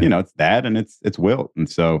mean, it's that and it's Wilt. And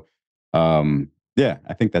so,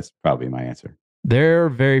 I think that's probably my answer. There are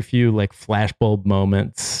very few like flashbulb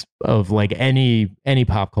moments of like any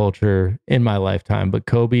pop culture in my lifetime, but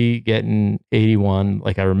Kobe getting 81,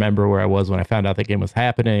 like I remember where I was when I found out the game was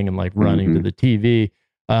happening and like running to the TV,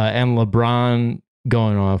 and LeBron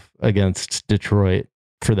going off against Detroit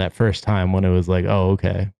for that first time when it was like, oh,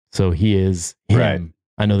 okay, so he is him. Right.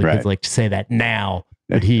 I know the kids like to say that now,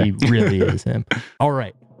 but he really is him. All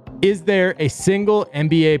right. Is there a single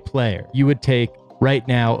NBA player you would take right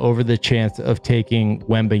now over the chance of taking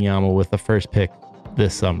Wembanyama with the first pick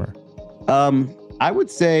this summer? I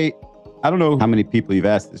would say, I don't know how many people you've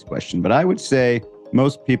asked this question, but I would say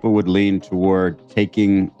most people would lean toward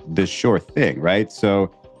taking the sure thing, right?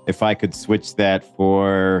 So if I could switch that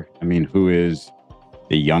for, who is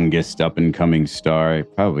the youngest up and coming star? I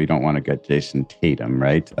probably don't want to get Jason Tatum,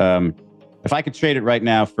 right? If I could trade it right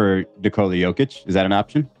now for Nikola Jokic, is that an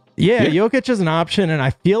option? Yeah, Jokic is an option, and I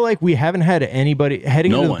feel like we haven't had anybody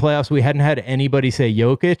heading into the playoffs. We hadn't had anybody say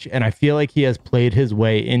Jokic, and I feel like he has played his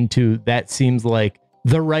way into that. Seems like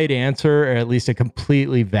the right answer, or at least a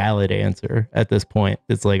completely valid answer at this point.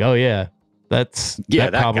 It's like, oh yeah, that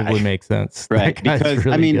probably guy makes sense, right? That guy's Because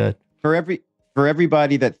really good. for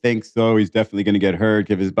everybody that thinks, oh, he's definitely going to get hurt,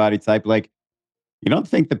 give his body type, like, you don't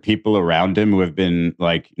think the people around him who have been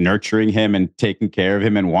like nurturing him and taking care of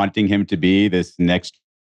him and wanting him to be this next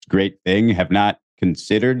great thing have not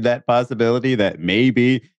considered that possibility that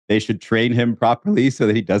maybe they should train him properly so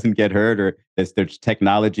that he doesn't get hurt, or there's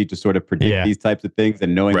technology to sort of predict these types of things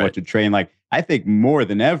and knowing what to train. Like, I think more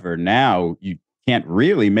than ever now, you can't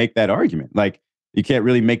really make that argument. Like, you can't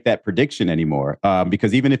really make that prediction anymore,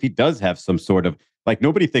 because even if he does have some sort of, like,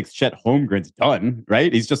 nobody thinks Chet Holmgren's done,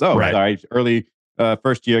 right? He's just, sorry, early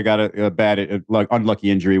first year got a bad,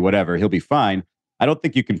 unlucky injury, whatever. He'll be fine. I don't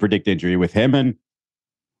think you can predict injury with him. And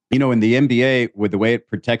in the NBA, with the way it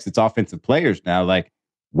protects its offensive players now, like,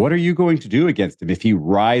 what are you going to do against him if he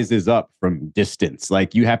rises up from distance?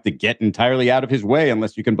 Like, you have to get entirely out of his way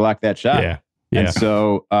unless you can block that shot. Yeah. And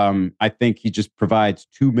so I think he just provides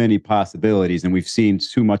too many possibilities, and we've seen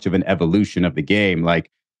too much of an evolution of the game. Like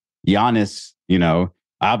Giannis,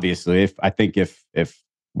 obviously, if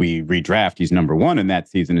we redraft, he's number one in that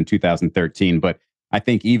season in 2013. But I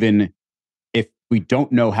think even if we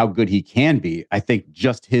don't know how good he can be, I think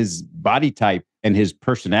just his body type and his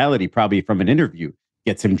personality, probably from an interview,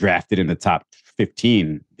 gets him drafted in the top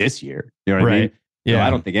 15 this year. You know what I mean? Yeah. So I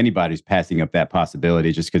don't think anybody's passing up that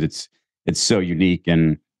possibility just because it's so unique.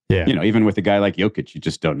 And, even with a guy like Jokic, you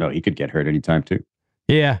just don't know. He could get hurt anytime too.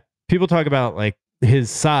 Yeah. People talk about like his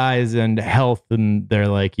size and health, and they're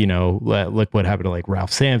like, look what happened to like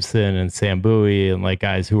Ralph Sampson and Sam Bowie and like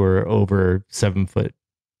guys who are over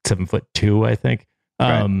 7'2", I think.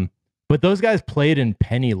 But those guys played in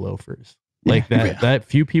penny loafers. Like that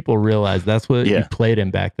few people realize that's what you played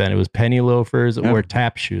in back then. It was penny loafers or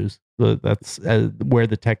tap shoes. So that's where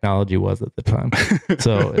the technology was at the time.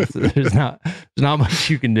 So there's not much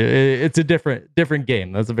you can do. It's a different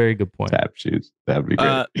game. That's a very good point. Tap shoes. That'd be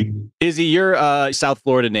great. Izzy, you're a South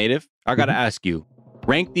Florida native. I got to ask you,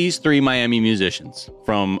 rank these three Miami musicians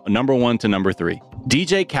from number 1 to number 3.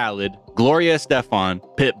 DJ Khaled, Gloria Estefan,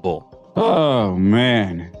 Pitbull. Oh,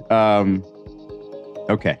 man.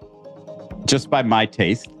 Okay. Just by my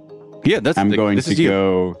taste, I'm going to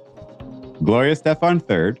go Gloria Estefan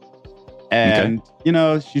third. And,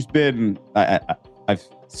 she's been, I've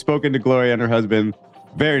spoken to Gloria and her husband,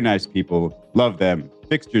 very nice people, love them,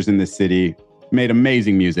 fixtures in the city, made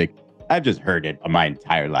amazing music. I've just heard it my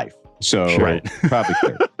entire life. So probably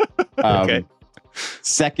third. Okay.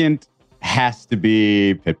 Second has to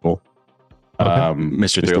be Pitbull.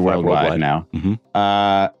 Mr. Worldwide now.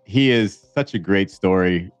 Mm-hmm. He is such a great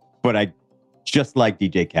story, but I just like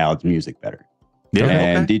DJ Khaled's music better. Yeah,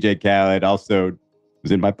 and DJ Khaled also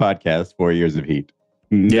was in my podcast, 4 Years of Heat.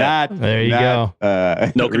 Not there you go.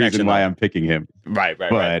 No reason connection why though. I'm picking him. Right.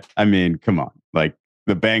 But I mean, come on, like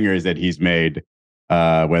the bangers that he's made,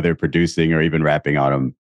 whether producing or even rapping on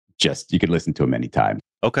them, just you could listen to him anytime.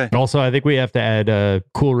 Okay. Also, I think we have to add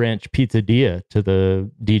Cool Ranch Pizzadilla to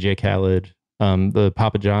the DJ Khaled, the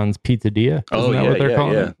Papa John's Pizzadilla. Isn't that what they're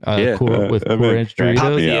calling it? Cool, with Cool Ranch Doritos.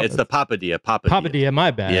 Papadilla. It's the Papadilla. Papadilla,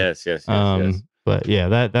 my bad. Yes. But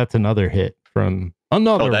yeah, that's another hit from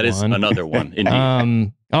another one. That is another one,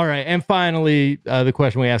 indeed. All right. And finally, the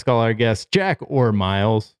question we ask all our guests, Jack or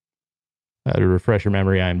Miles? To refresh your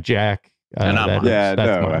memory, I'm Jack. And I'm Miles.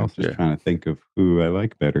 I'm just trying to think of who I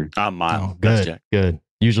like better. I'm Miles. Good, Jack. Good.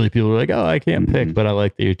 Usually people are like, oh, I can't pick, but I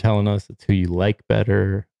like that you're telling us it's who you like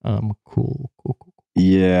better. Cool.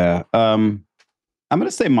 Yeah. I'm going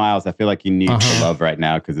to say Miles. I feel like he needs the love right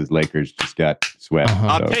now because his Lakers just got swept.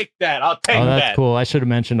 I'll take that. Oh, that's cool. I should have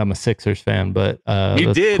mentioned I'm a Sixers fan, but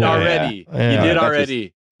you did cool. already. Yeah.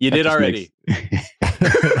 You did already.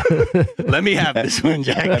 Let me have this one,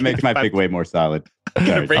 Jack. That makes my pick way more solid.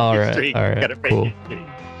 Gotta break all your right, streak. all right, Gotta break cool. your streak.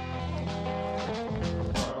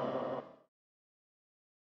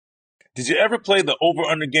 Did you ever play the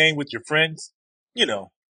over-under game with your friends? You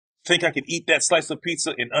know, think I could eat that slice of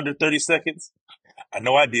pizza in under 30 seconds? I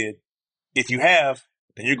know I did. If you have,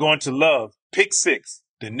 then you're going to love Pick 6,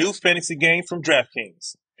 the new fantasy game from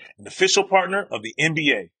DraftKings, an official partner of the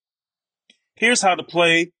NBA. Here's how to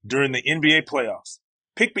play during the NBA playoffs.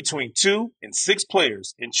 Pick between 2 and 6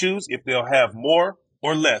 players and choose if they'll have more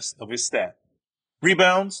or less of his stat.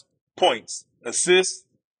 Rebounds, points, assists,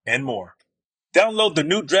 and more. Download the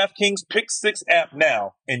new DraftKings Pick 6 app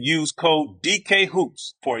now and use code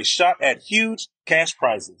DKHOOPS for a shot at huge cash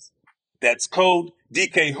prizes. That's code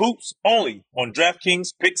DKHOOPS only on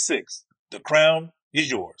DraftKings Pick 6. The crown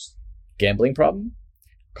is yours. Gambling problem?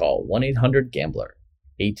 Call 1-800-GAMBLER.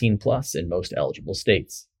 18 plus in most eligible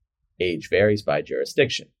states. Age varies by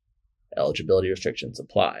jurisdiction. Eligibility restrictions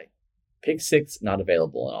apply. Pick 6 not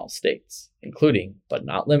available in all states, including, but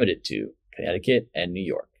not limited to, Connecticut and New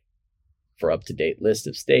York. For up-to-date list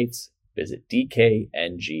of states, visit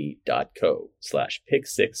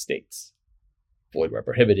dkng.co/pick6states. Void where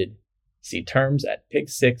prohibited. See terms at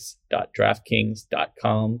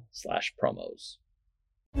pick6.draftkings.com/promos.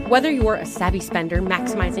 Whether you're a savvy spender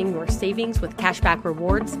maximizing your savings with cashback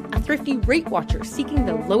rewards, a thrifty rate watcher seeking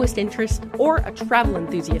the lowest interest, or a travel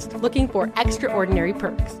enthusiast looking for extraordinary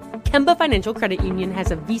perks, Kemba Financial Credit Union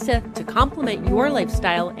has a visa to complement your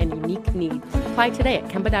lifestyle and unique needs. Apply today at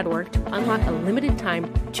Kemba.org to unlock a limited time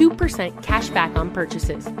 2% cash back on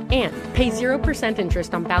purchases and pay 0%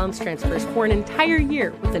 interest on balance transfers for an entire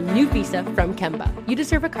year with a new visa from Kemba. You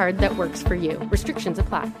deserve a card that works for you. Restrictions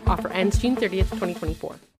apply. Offer ends June 30th,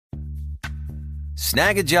 2024.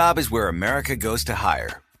 Snag a Job is where America goes to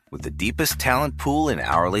hire, with the deepest talent pool in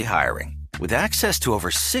hourly hiring. With access to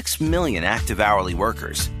over 6 million active hourly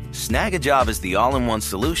workers, Snag a Job is the all-in-one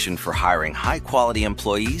solution for hiring high-quality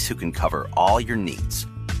employees who can cover all your needs.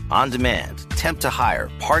 On demand, temp to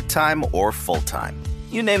hire, part-time or full-time.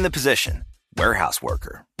 You name the position. Warehouse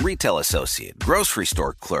worker, retail associate, grocery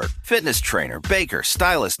store clerk, fitness trainer, baker,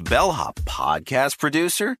 stylist, bellhop, podcast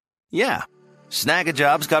producer. Yeah, Snag a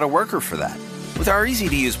Job's got a worker for that. With our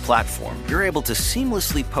easy-to-use platform, you're able to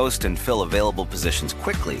seamlessly post and fill available positions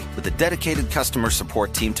quickly with a dedicated customer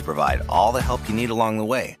support team to provide all the help you need along the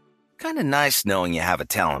way. Kind of nice knowing you have a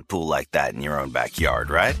talent pool like that in your own backyard,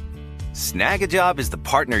 right? Snag a Job is the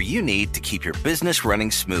partner you need to keep your business running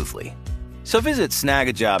smoothly. So visit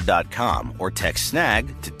snagajob.com or text snag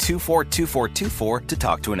to 242424 to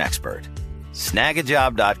talk to an expert.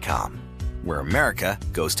 Snagajob.com, where America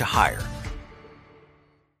goes to hire.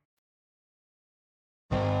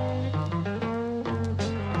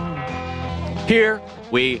 Here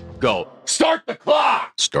we go. Start the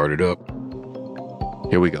clock. Start it up.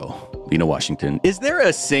 Here we go. Lena Washington. Is there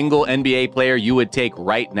a single NBA player you would take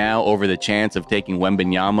right now over the chance of taking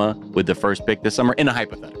Wembanyama with the first pick this summer? In a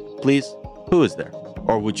hypothetical, please. Who is there?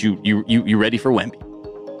 Or would you ready for Wemby?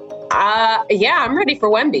 Yeah, I'm ready for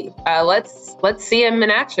Wemby. Let's see him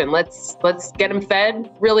in action. Let's get him fed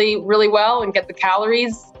really, really well and get the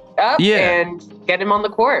calories up and get him on the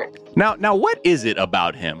court. Now, what is it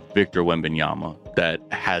about him, Victor Wembanyama, that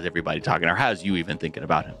has everybody talking, or has you even thinking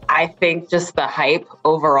about him? I think just the hype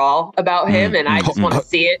overall about him, and I just want to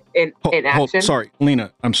see it in action. Sorry,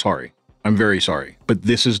 Lena, I'm sorry. I'm very sorry. But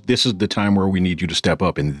this is the time where we need you to step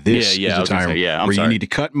up, and this is the time where you need to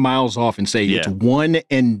cut Miles off and say it's one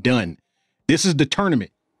and done. This is the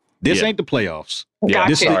tournament. This ain't the playoffs.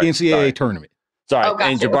 This is the NCAA tournament. Sorry.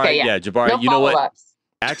 And Jabari, Jabari, no you know what? follow-ups.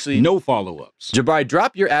 Actually, no follow-ups. Jabari,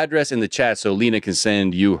 drop your address in the chat so Lena can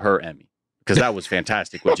send you her Emmy. because that was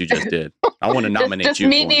fantastic what you just did. I want to nominate just you.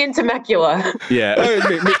 Meet me in Temecula. Yeah.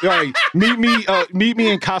 Meet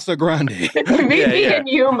me in Casa Grande. meet me in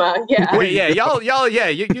Yuma. Yeah. Wait, yeah, y'all,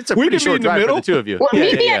 it's a pretty short drive for the two of you. Well,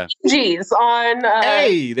 meet me at EG's on.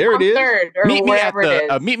 Hey, there it is. 3rd or wherever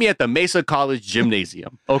it is. Meet me at the Mesa College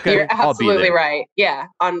Gymnasium. Okay, You're absolutely right. Yeah,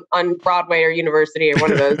 on Broadway or University or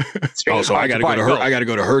one of those streets. So I got to go to her. I got to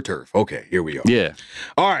go to her turf. Okay, here we go. Yeah.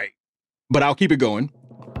 All right, but I'll keep it going.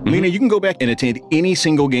 Lena, you can go back and attend any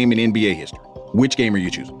single game in NBA history. Which game are you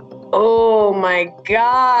choosing? Oh my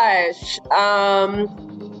gosh.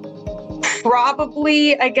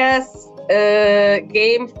 Probably, I guess,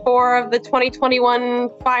 game 4 of the 2021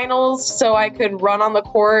 finals, so I could run on the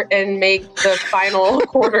court and make the final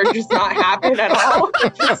quarter just not happen at all.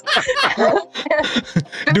 just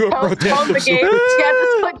do a protest. On the game. Yeah,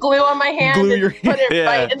 just put glue on my hand and put it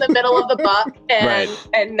right in the middle of the buck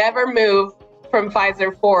and never move from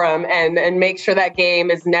Pfizer Forum and make sure that game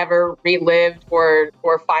is never relived or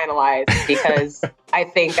finalized, because I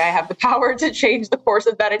think I have the power to change the course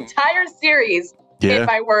of that entire series if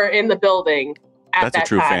I were in the building at that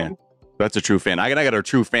time. That's a true fan. I got a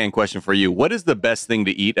true fan question for you. What is the best thing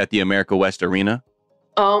to eat at the America West Arena?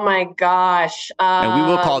 Oh my gosh. And we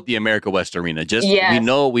will call it the America West Arena. We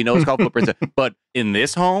know it's called Footprints, but in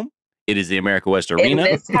this home, it is the America West Arena.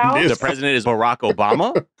 In this house? The president is Barack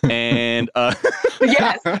Obama, and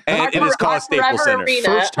yes, and it is called Staples Center.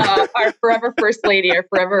 Arena, our forever First Lady, our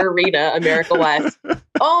forever arena, America West.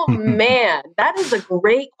 Oh man, that is a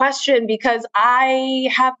great question, because I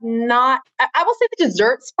have not. I will say the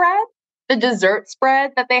dessert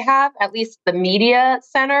spread that they have, at least the media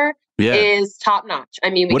center, is top notch. I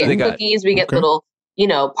mean, we get cookies, we get little,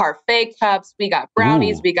 parfait cups, we got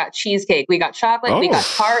brownies, we got cheesecake, we got chocolate, we got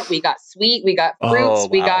tart, we got sweet, we got fruits,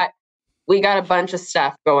 we got a bunch of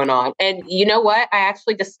stuff going on. And you know what? I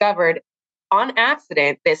actually discovered on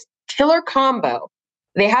accident this killer combo.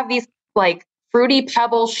 They have these like Fruity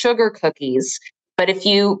Pebbles sugar cookies, but if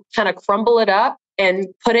you kind of crumble it up and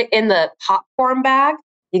put it in the popcorn bag,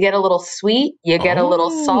 you get a little sweet, you get a little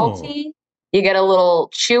salty, you get a little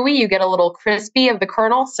chewy, you get a little crispy of the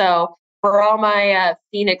kernel. So for all my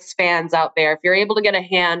Phoenix fans out there, if you're able to get a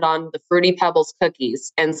hand on the Fruity Pebbles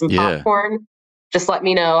cookies and some popcorn, just let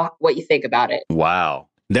me know what you think about it. Wow.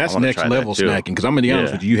 That's next level snacking, because I'm going to be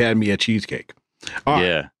honest with you, you had me at cheesecake.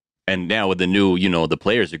 Yeah. And now with the new, the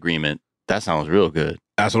players agreement, that sounds real good.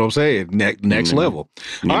 That's what I'm saying. Next level.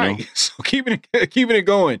 All right. So keeping it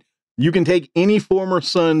going. You can take any former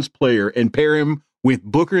Suns player and pair him with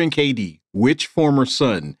Booker and KD. Which former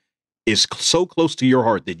Sun is so close to your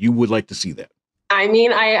heart that you would like to see that? I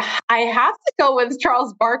mean, I have to go with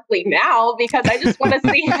Charles Barkley now, because I just want to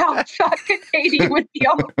see how Chuck and Katie would be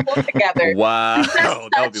on the floor together. Wow.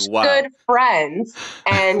 They're such good friends,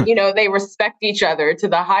 and, they respect each other to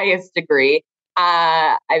the highest degree.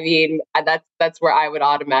 I mean, that's where I would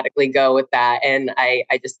automatically go with that. And I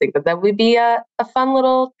just think that would be a fun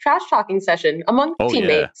little trash talking session among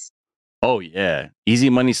teammates. Yeah. Oh, yeah. Easy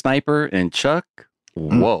Money Sniper and Chuck.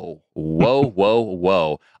 Whoa.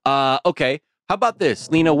 Okay. How about this,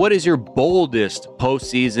 Lena? What is your boldest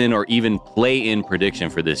postseason or even play-in prediction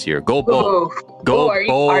for this year? Go bold. Go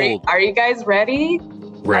bold. Are you guys ready?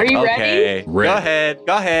 Are you ready? Go ahead.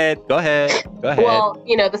 Well,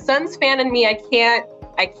 the Suns fan in me, I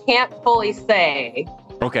can't fully say.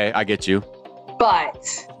 Okay, I get you.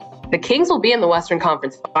 But the Kings will be in the Western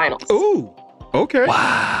Conference Finals. Ooh. Okay.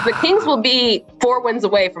 Wow. The Kings will be 4 wins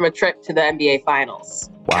away from a trip to the NBA Finals.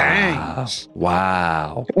 Wow.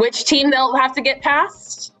 Wow. Which team they'll have to get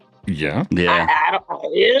past? Yeah. I don't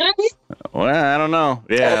know. Well, I don't know.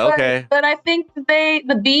 Yeah, okay. But I think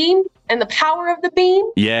the beam and the power of the beam.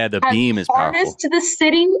 Yeah, the beam is powerful. Harnessed to the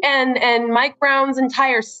city and Mike Brown's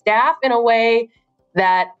entire staff in a way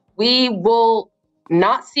that we will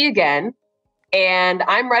not see again. And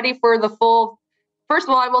I'm ready for the full. First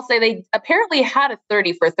of all, I will say they apparently had a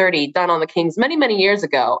 30 for 30 done on the Kings many, many years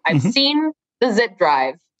ago. I've seen the zip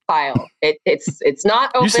drive file. It's not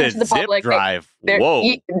open to the public. Drive.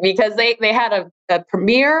 Whoa. Because they had a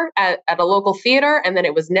premiere at a local theater, and then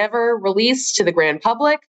it was never released to the grand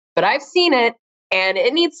public. But I've seen it, and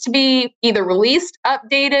it needs to be either released,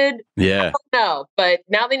 updated. Yeah. I don't know, but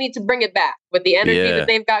now they need to bring it back with the energy that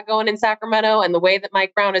they've got going in Sacramento and the way that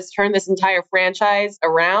Mike Brown has turned this entire franchise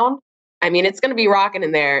around. I mean, it's going to be rocking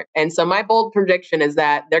in there. And so my bold prediction is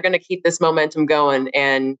that they're going to keep this momentum going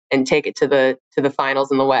and take it to the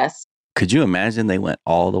finals in the West. Could you imagine they went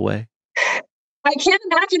all the way? I can't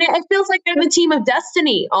imagine it. It feels like they're the team of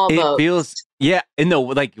destiny almost. It feels, yeah. And no,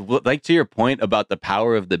 like to your point about the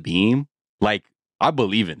power of the beam, like I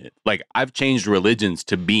believe in it. Like I've changed religions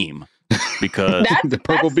to beam. because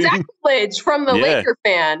that's sacrilege from the Laker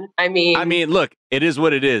fan. I mean, look, it is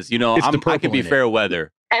what it is. You know, I can be fair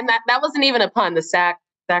weather. And that wasn't even a pun. The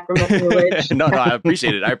Sacramento Ridge. No, I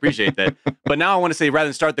appreciate it. I appreciate that. But now I want to say, rather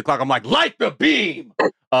than start the clock, I'm like, light the beam.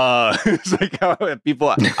 It's like how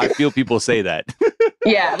I feel people say that.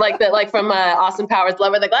 Yeah, like from Austin Powers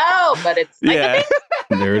Lover, like, oh, but it's like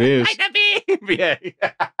there it is. Light the beam. Yeah.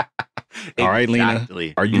 All right, Lena,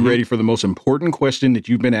 are you ready for the most important question that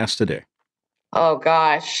you've been asked today? Oh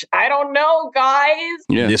gosh, I don't know, guys.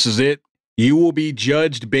 Yeah. This is it. You will be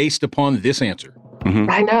judged based upon this answer.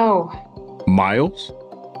 I know. Miles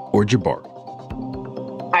or Jabari?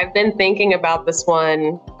 I've been thinking about this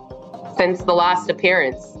one since the last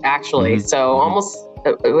appearance, actually. So almost,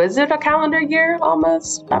 was it a calendar year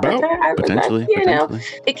almost? Potentially. You know,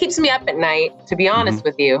 it keeps me up at night, to be honest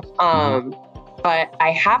with you. But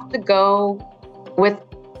I have to go with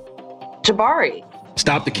Jabari.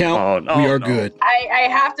 Stop the count. We are good. I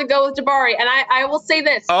have to go with Jabari. And I will say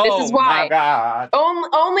this. This is why. My God.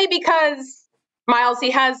 Only because Miles, he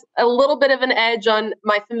has a little bit of an edge on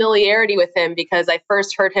my familiarity with him because I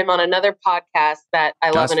first heard him on another podcast that I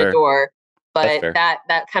love and adore. But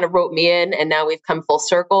that kind of wrote me in. And now we've come full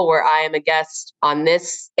circle where I am a guest on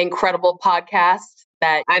this incredible podcast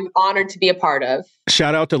that I'm honored to be a part of.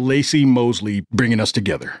 Shout out to Lacey Mosley bringing us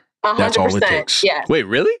together. 100%. That's all it takes. Yes. Wait,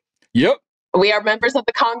 really? Yep. We are members of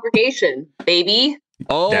the congregation, baby.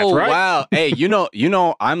 Oh, That's right. Wow. Hey, you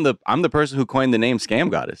know, I'm the person who coined the name Scam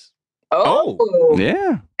Goddess. Oh.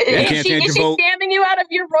 Yeah. Is she scamming you out of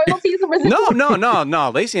your royalties? No.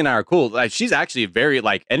 Lacey and I are cool. Like, she's actually very,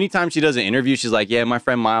 like, anytime she does an interview, she's like, yeah, my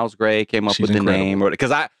friend Miles Gray came up with the name.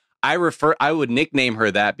 Because I would nickname her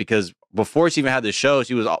that because before she even had the show,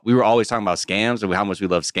 we were always talking about scams and how much we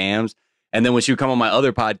love scams. And then when she would come on my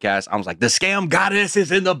other podcast, I was like, the Scam Goddess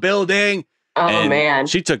is in the building. Oh, and man.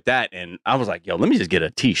 She took that and I was like, yo, let me just get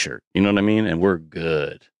a t-shirt. You know what I mean? And we're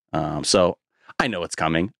good. So I know it's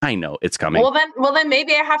coming. Well then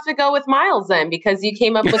maybe I have to go with Miles then because you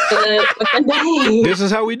came up with the name. This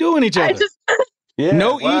is how we doing each other.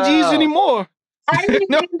 No EGs anymore. I mean,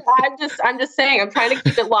 I'm just saying, I'm trying to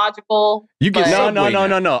keep it logical.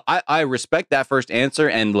 No. I respect that first answer.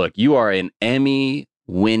 And look, you are an Emmy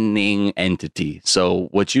winning entity. So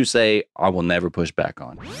what you say, I will never push back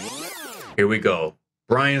on. Here we go.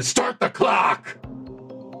 Brian, start the clock.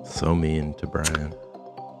 So mean to Brian.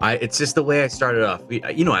 It's just the way I started off.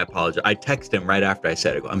 I apologize. I text him right after I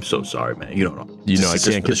said it. I'm so sorry, man. You don't know. I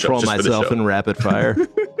can't control myself in rapid fire.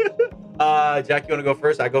 Jack, you want to go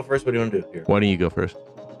first? I go first. What do you want to do here? Why don't you go first?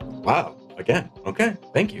 Wow. Again. Okay.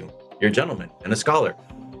 Thank you. You're a gentleman and a scholar.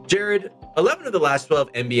 Jared, 11 of the last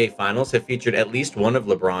 12 NBA finals have featured at least one of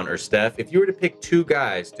LeBron or Steph. If you were to pick two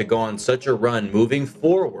guys to go on such a run moving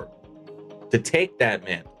forward to take that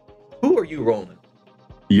man, who are you rolling?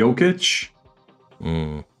 Jokic.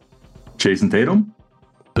 Jason Tatum.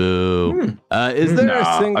 Boo. Is there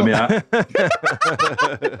a single? I mean,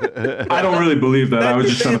 I don't really believe that. I was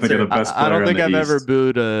just trying to think of the best player. I don't think I've East. ever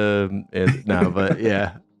booed no, but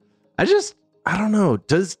yeah. I don't know.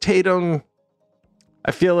 Does Tatum?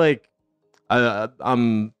 I feel like I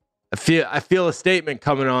feel a statement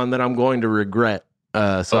coming on that I'm going to regret.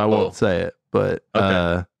 So I won't say it. But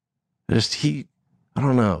I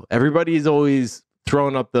don't know. Everybody's always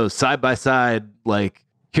throwing up those side by side, like,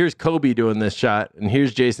 here's Kobe doing this shot and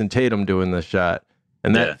here's Jason Tatum doing this shot.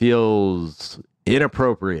 And that feels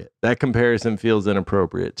inappropriate. That comparison feels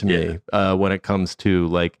inappropriate to me when it comes to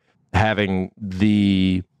like having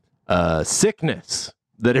the sickness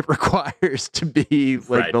that it requires to be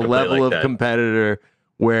like the level of competitor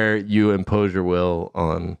where you impose your will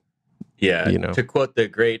on. Yeah, to quote the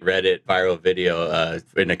great Reddit viral video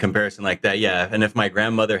in a comparison like that, yeah, and if my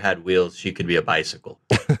grandmother had wheels, she could be a bicycle.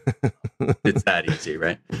 It's that easy,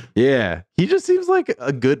 right? Yeah, he just seems like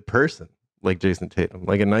a good person, like Jason Tatum,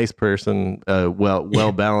 like a nice person,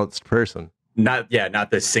 well-balanced person. Not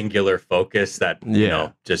the singular focus that,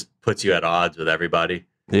 just puts you at odds with everybody.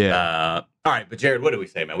 Yeah. All right, but Jared, what do we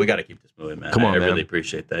say, man? We got to keep this moving, man. Come on, I man. really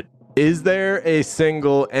appreciate that. Is there a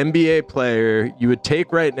single NBA player you would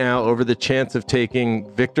take right now over the chance of taking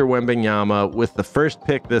Victor Wembanyama with the first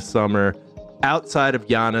pick this summer outside of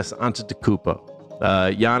Giannis Antetokounmpo?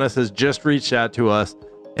 Giannis has just reached out to us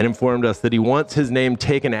and informed us that he wants his name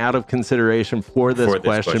taken out of consideration for this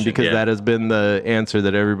question because that has been the answer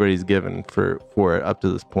that everybody's given for it up to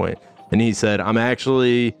this point. And he said, I'm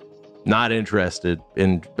actually not interested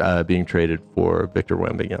in being traded for Victor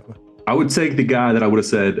Wembanyama. I would take the guy that I would have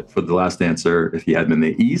said for the last answer if he had been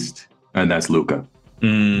in the East, and that's Luka.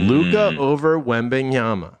 Luka over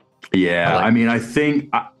Wembanyama. Yeah, I think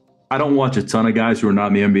I don't watch a ton of guys who are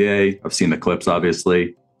not in the NBA. I've seen the clips,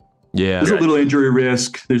 obviously. Yeah. There's a little injury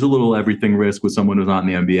risk. There's a little everything risk with someone who's not in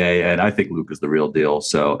the NBA. And I think Luka's the real deal.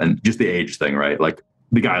 So, and just the age thing, right? Like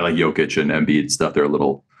the guy like Jokic and Embiid and stuff, they're a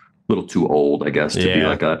little too old, I guess, to be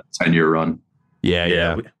like a 10-year run.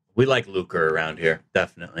 Yeah. We like Luka around here,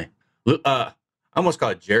 definitely. I almost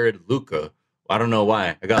call it Jared Luka. I don't know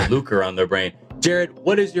why. I got Luka on their brain. Jared,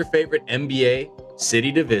 what is your favorite NBA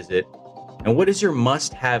city to visit? And what is your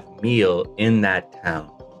must-have meal in that town?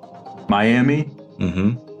 Miami.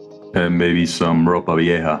 Mm-hmm. And maybe some ropa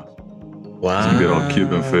vieja. Wow. Some good old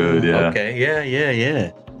Cuban food, yeah. Okay,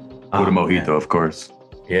 yeah. With a mojito, of course.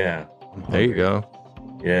 Yeah. There you go.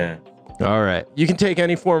 Yeah. All right. You can take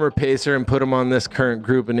any former Pacer and put them on this current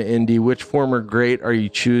group in Indy. Which former great are you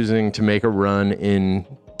choosing to make a run in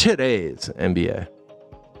today's NBA?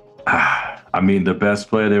 I mean, the best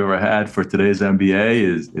player they've ever had for today's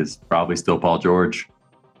NBA is probably still Paul George.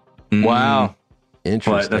 Wow.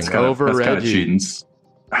 Interesting. But that's kind of cheating.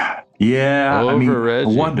 Yeah. Over I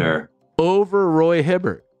wonder. Over Roy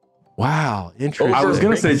Hibbert. Wow. Interesting. I was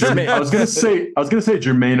gonna say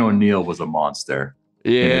Jermaine O'Neal was a monster.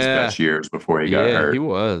 Yeah. In his best years before he got hurt. He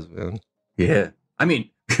was, man. Yeah. I mean,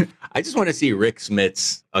 I just want to see Rick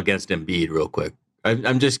Smits against Embiid real quick.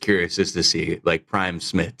 I'm just curious just to see like prime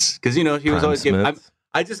Smits. Because, he was always giving.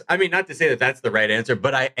 I mean, not to say that that's the right answer,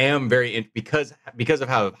 but I am because of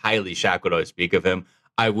how highly Shaq would always speak of him,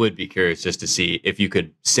 I would be curious just to see if you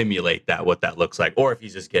could simulate what that looks like, or if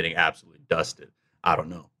he's just getting absolutely dusted. I don't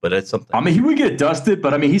know, but it's something. I mean, he would get dusted,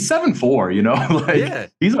 but I mean, he's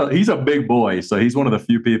 7'4", he's a big boy. So he's one of the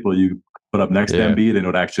few people you put up next to Embiid and it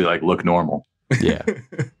would actually like look normal. Yeah.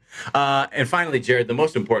 And finally, Jared, the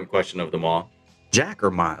most important question of them all, Jack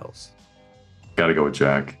or Miles? Got to go with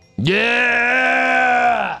Jack.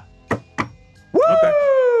 Yeah. Woo! Okay.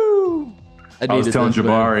 I was telling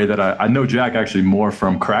Jabari that I know Jack actually more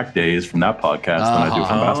from Crack Days from that podcast than I do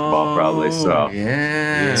from basketball, probably. So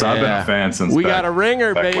so I've been a fan since. We got a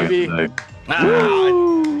ringer, baby. You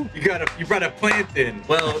brought a plant in.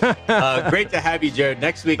 Well, great to have you, Jared.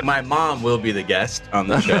 Next week, my mom will be the guest on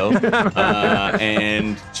the show,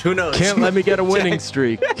 and who knows? Can't let me get a winning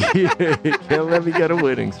streak. Can't let me get a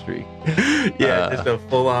winning streak. Yeah, just a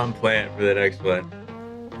full-on plant for the next one.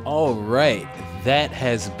 All right. That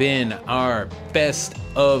has been our Best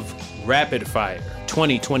of Rapid Fire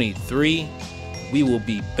 2023. We will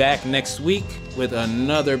be back next week with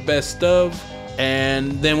another Best of,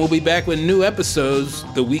 and then we'll be back with new episodes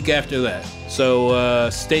the week after that. So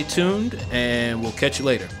stay tuned, and we'll catch you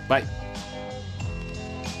later. Bye.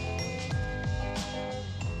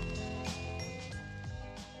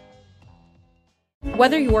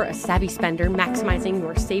 Whether you're a savvy spender maximizing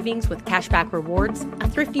your savings with cashback rewards, a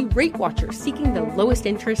thrifty rate watcher seeking the lowest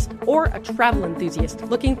interest, or a travel enthusiast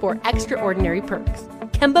looking for extraordinary perks,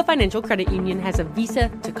 Kemba Financial Credit Union has a visa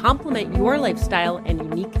to complement your lifestyle and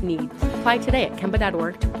unique needs. Apply today at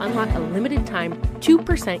Kemba.org to unlock a limited time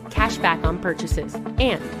 2% cash back on purchases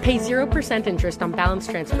and pay 0% interest on balance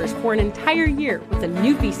transfers for an entire year with a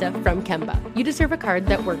new visa from Kemba. You deserve a card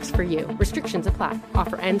that works for you. Restrictions apply.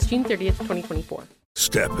 Offer ends June 30th, 2024.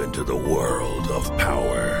 Step into the world of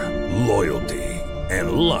power, loyalty,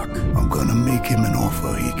 and luck. I'm gonna make him an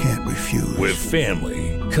offer he can't refuse. With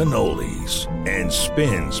family, cannolis, and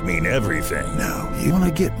spins mean everything. Now, you wanna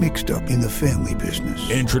get mixed up in the family business.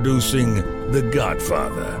 Introducing The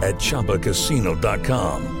Godfather at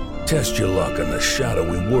ChumbaCasino.com. Test your luck in the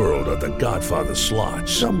shadowy world of The Godfather slot.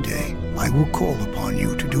 Someday, I will call upon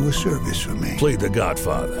you to do a service for me. Play The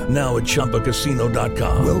Godfather, now at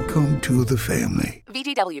ChumbaCasino.com. Welcome to the family.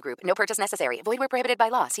 VGW Group. No purchase necessary. Void where prohibited by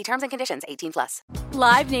law. See terms and conditions. 18+.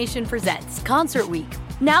 Live Nation presents Concert Week.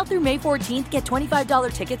 Now through May 14th, get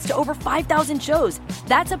 $25 tickets to over 5,000 shows.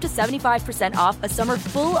 That's up to 75% off a summer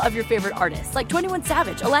full of your favorite artists like 21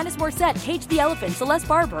 Savage, Alanis Morissette, Cage the Elephant, Celeste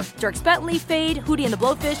Barber, Dierks Bentley, Fade, Hootie and the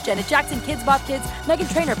Blowfish, Janet Jackson, Kids Bop Kids, Meghan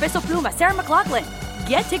Trainor, Bissell Pluma, Sarah McLachlan.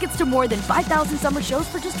 Get tickets to more than 5,000 summer shows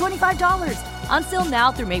for just $25. On sale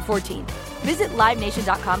now through May 14th. Visit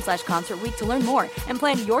livenation.com/concertweek to learn more and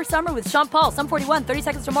plan your summer with Sean Paul, Sum 41, 30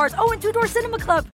 Seconds to Mars, and Two Door Cinema Club.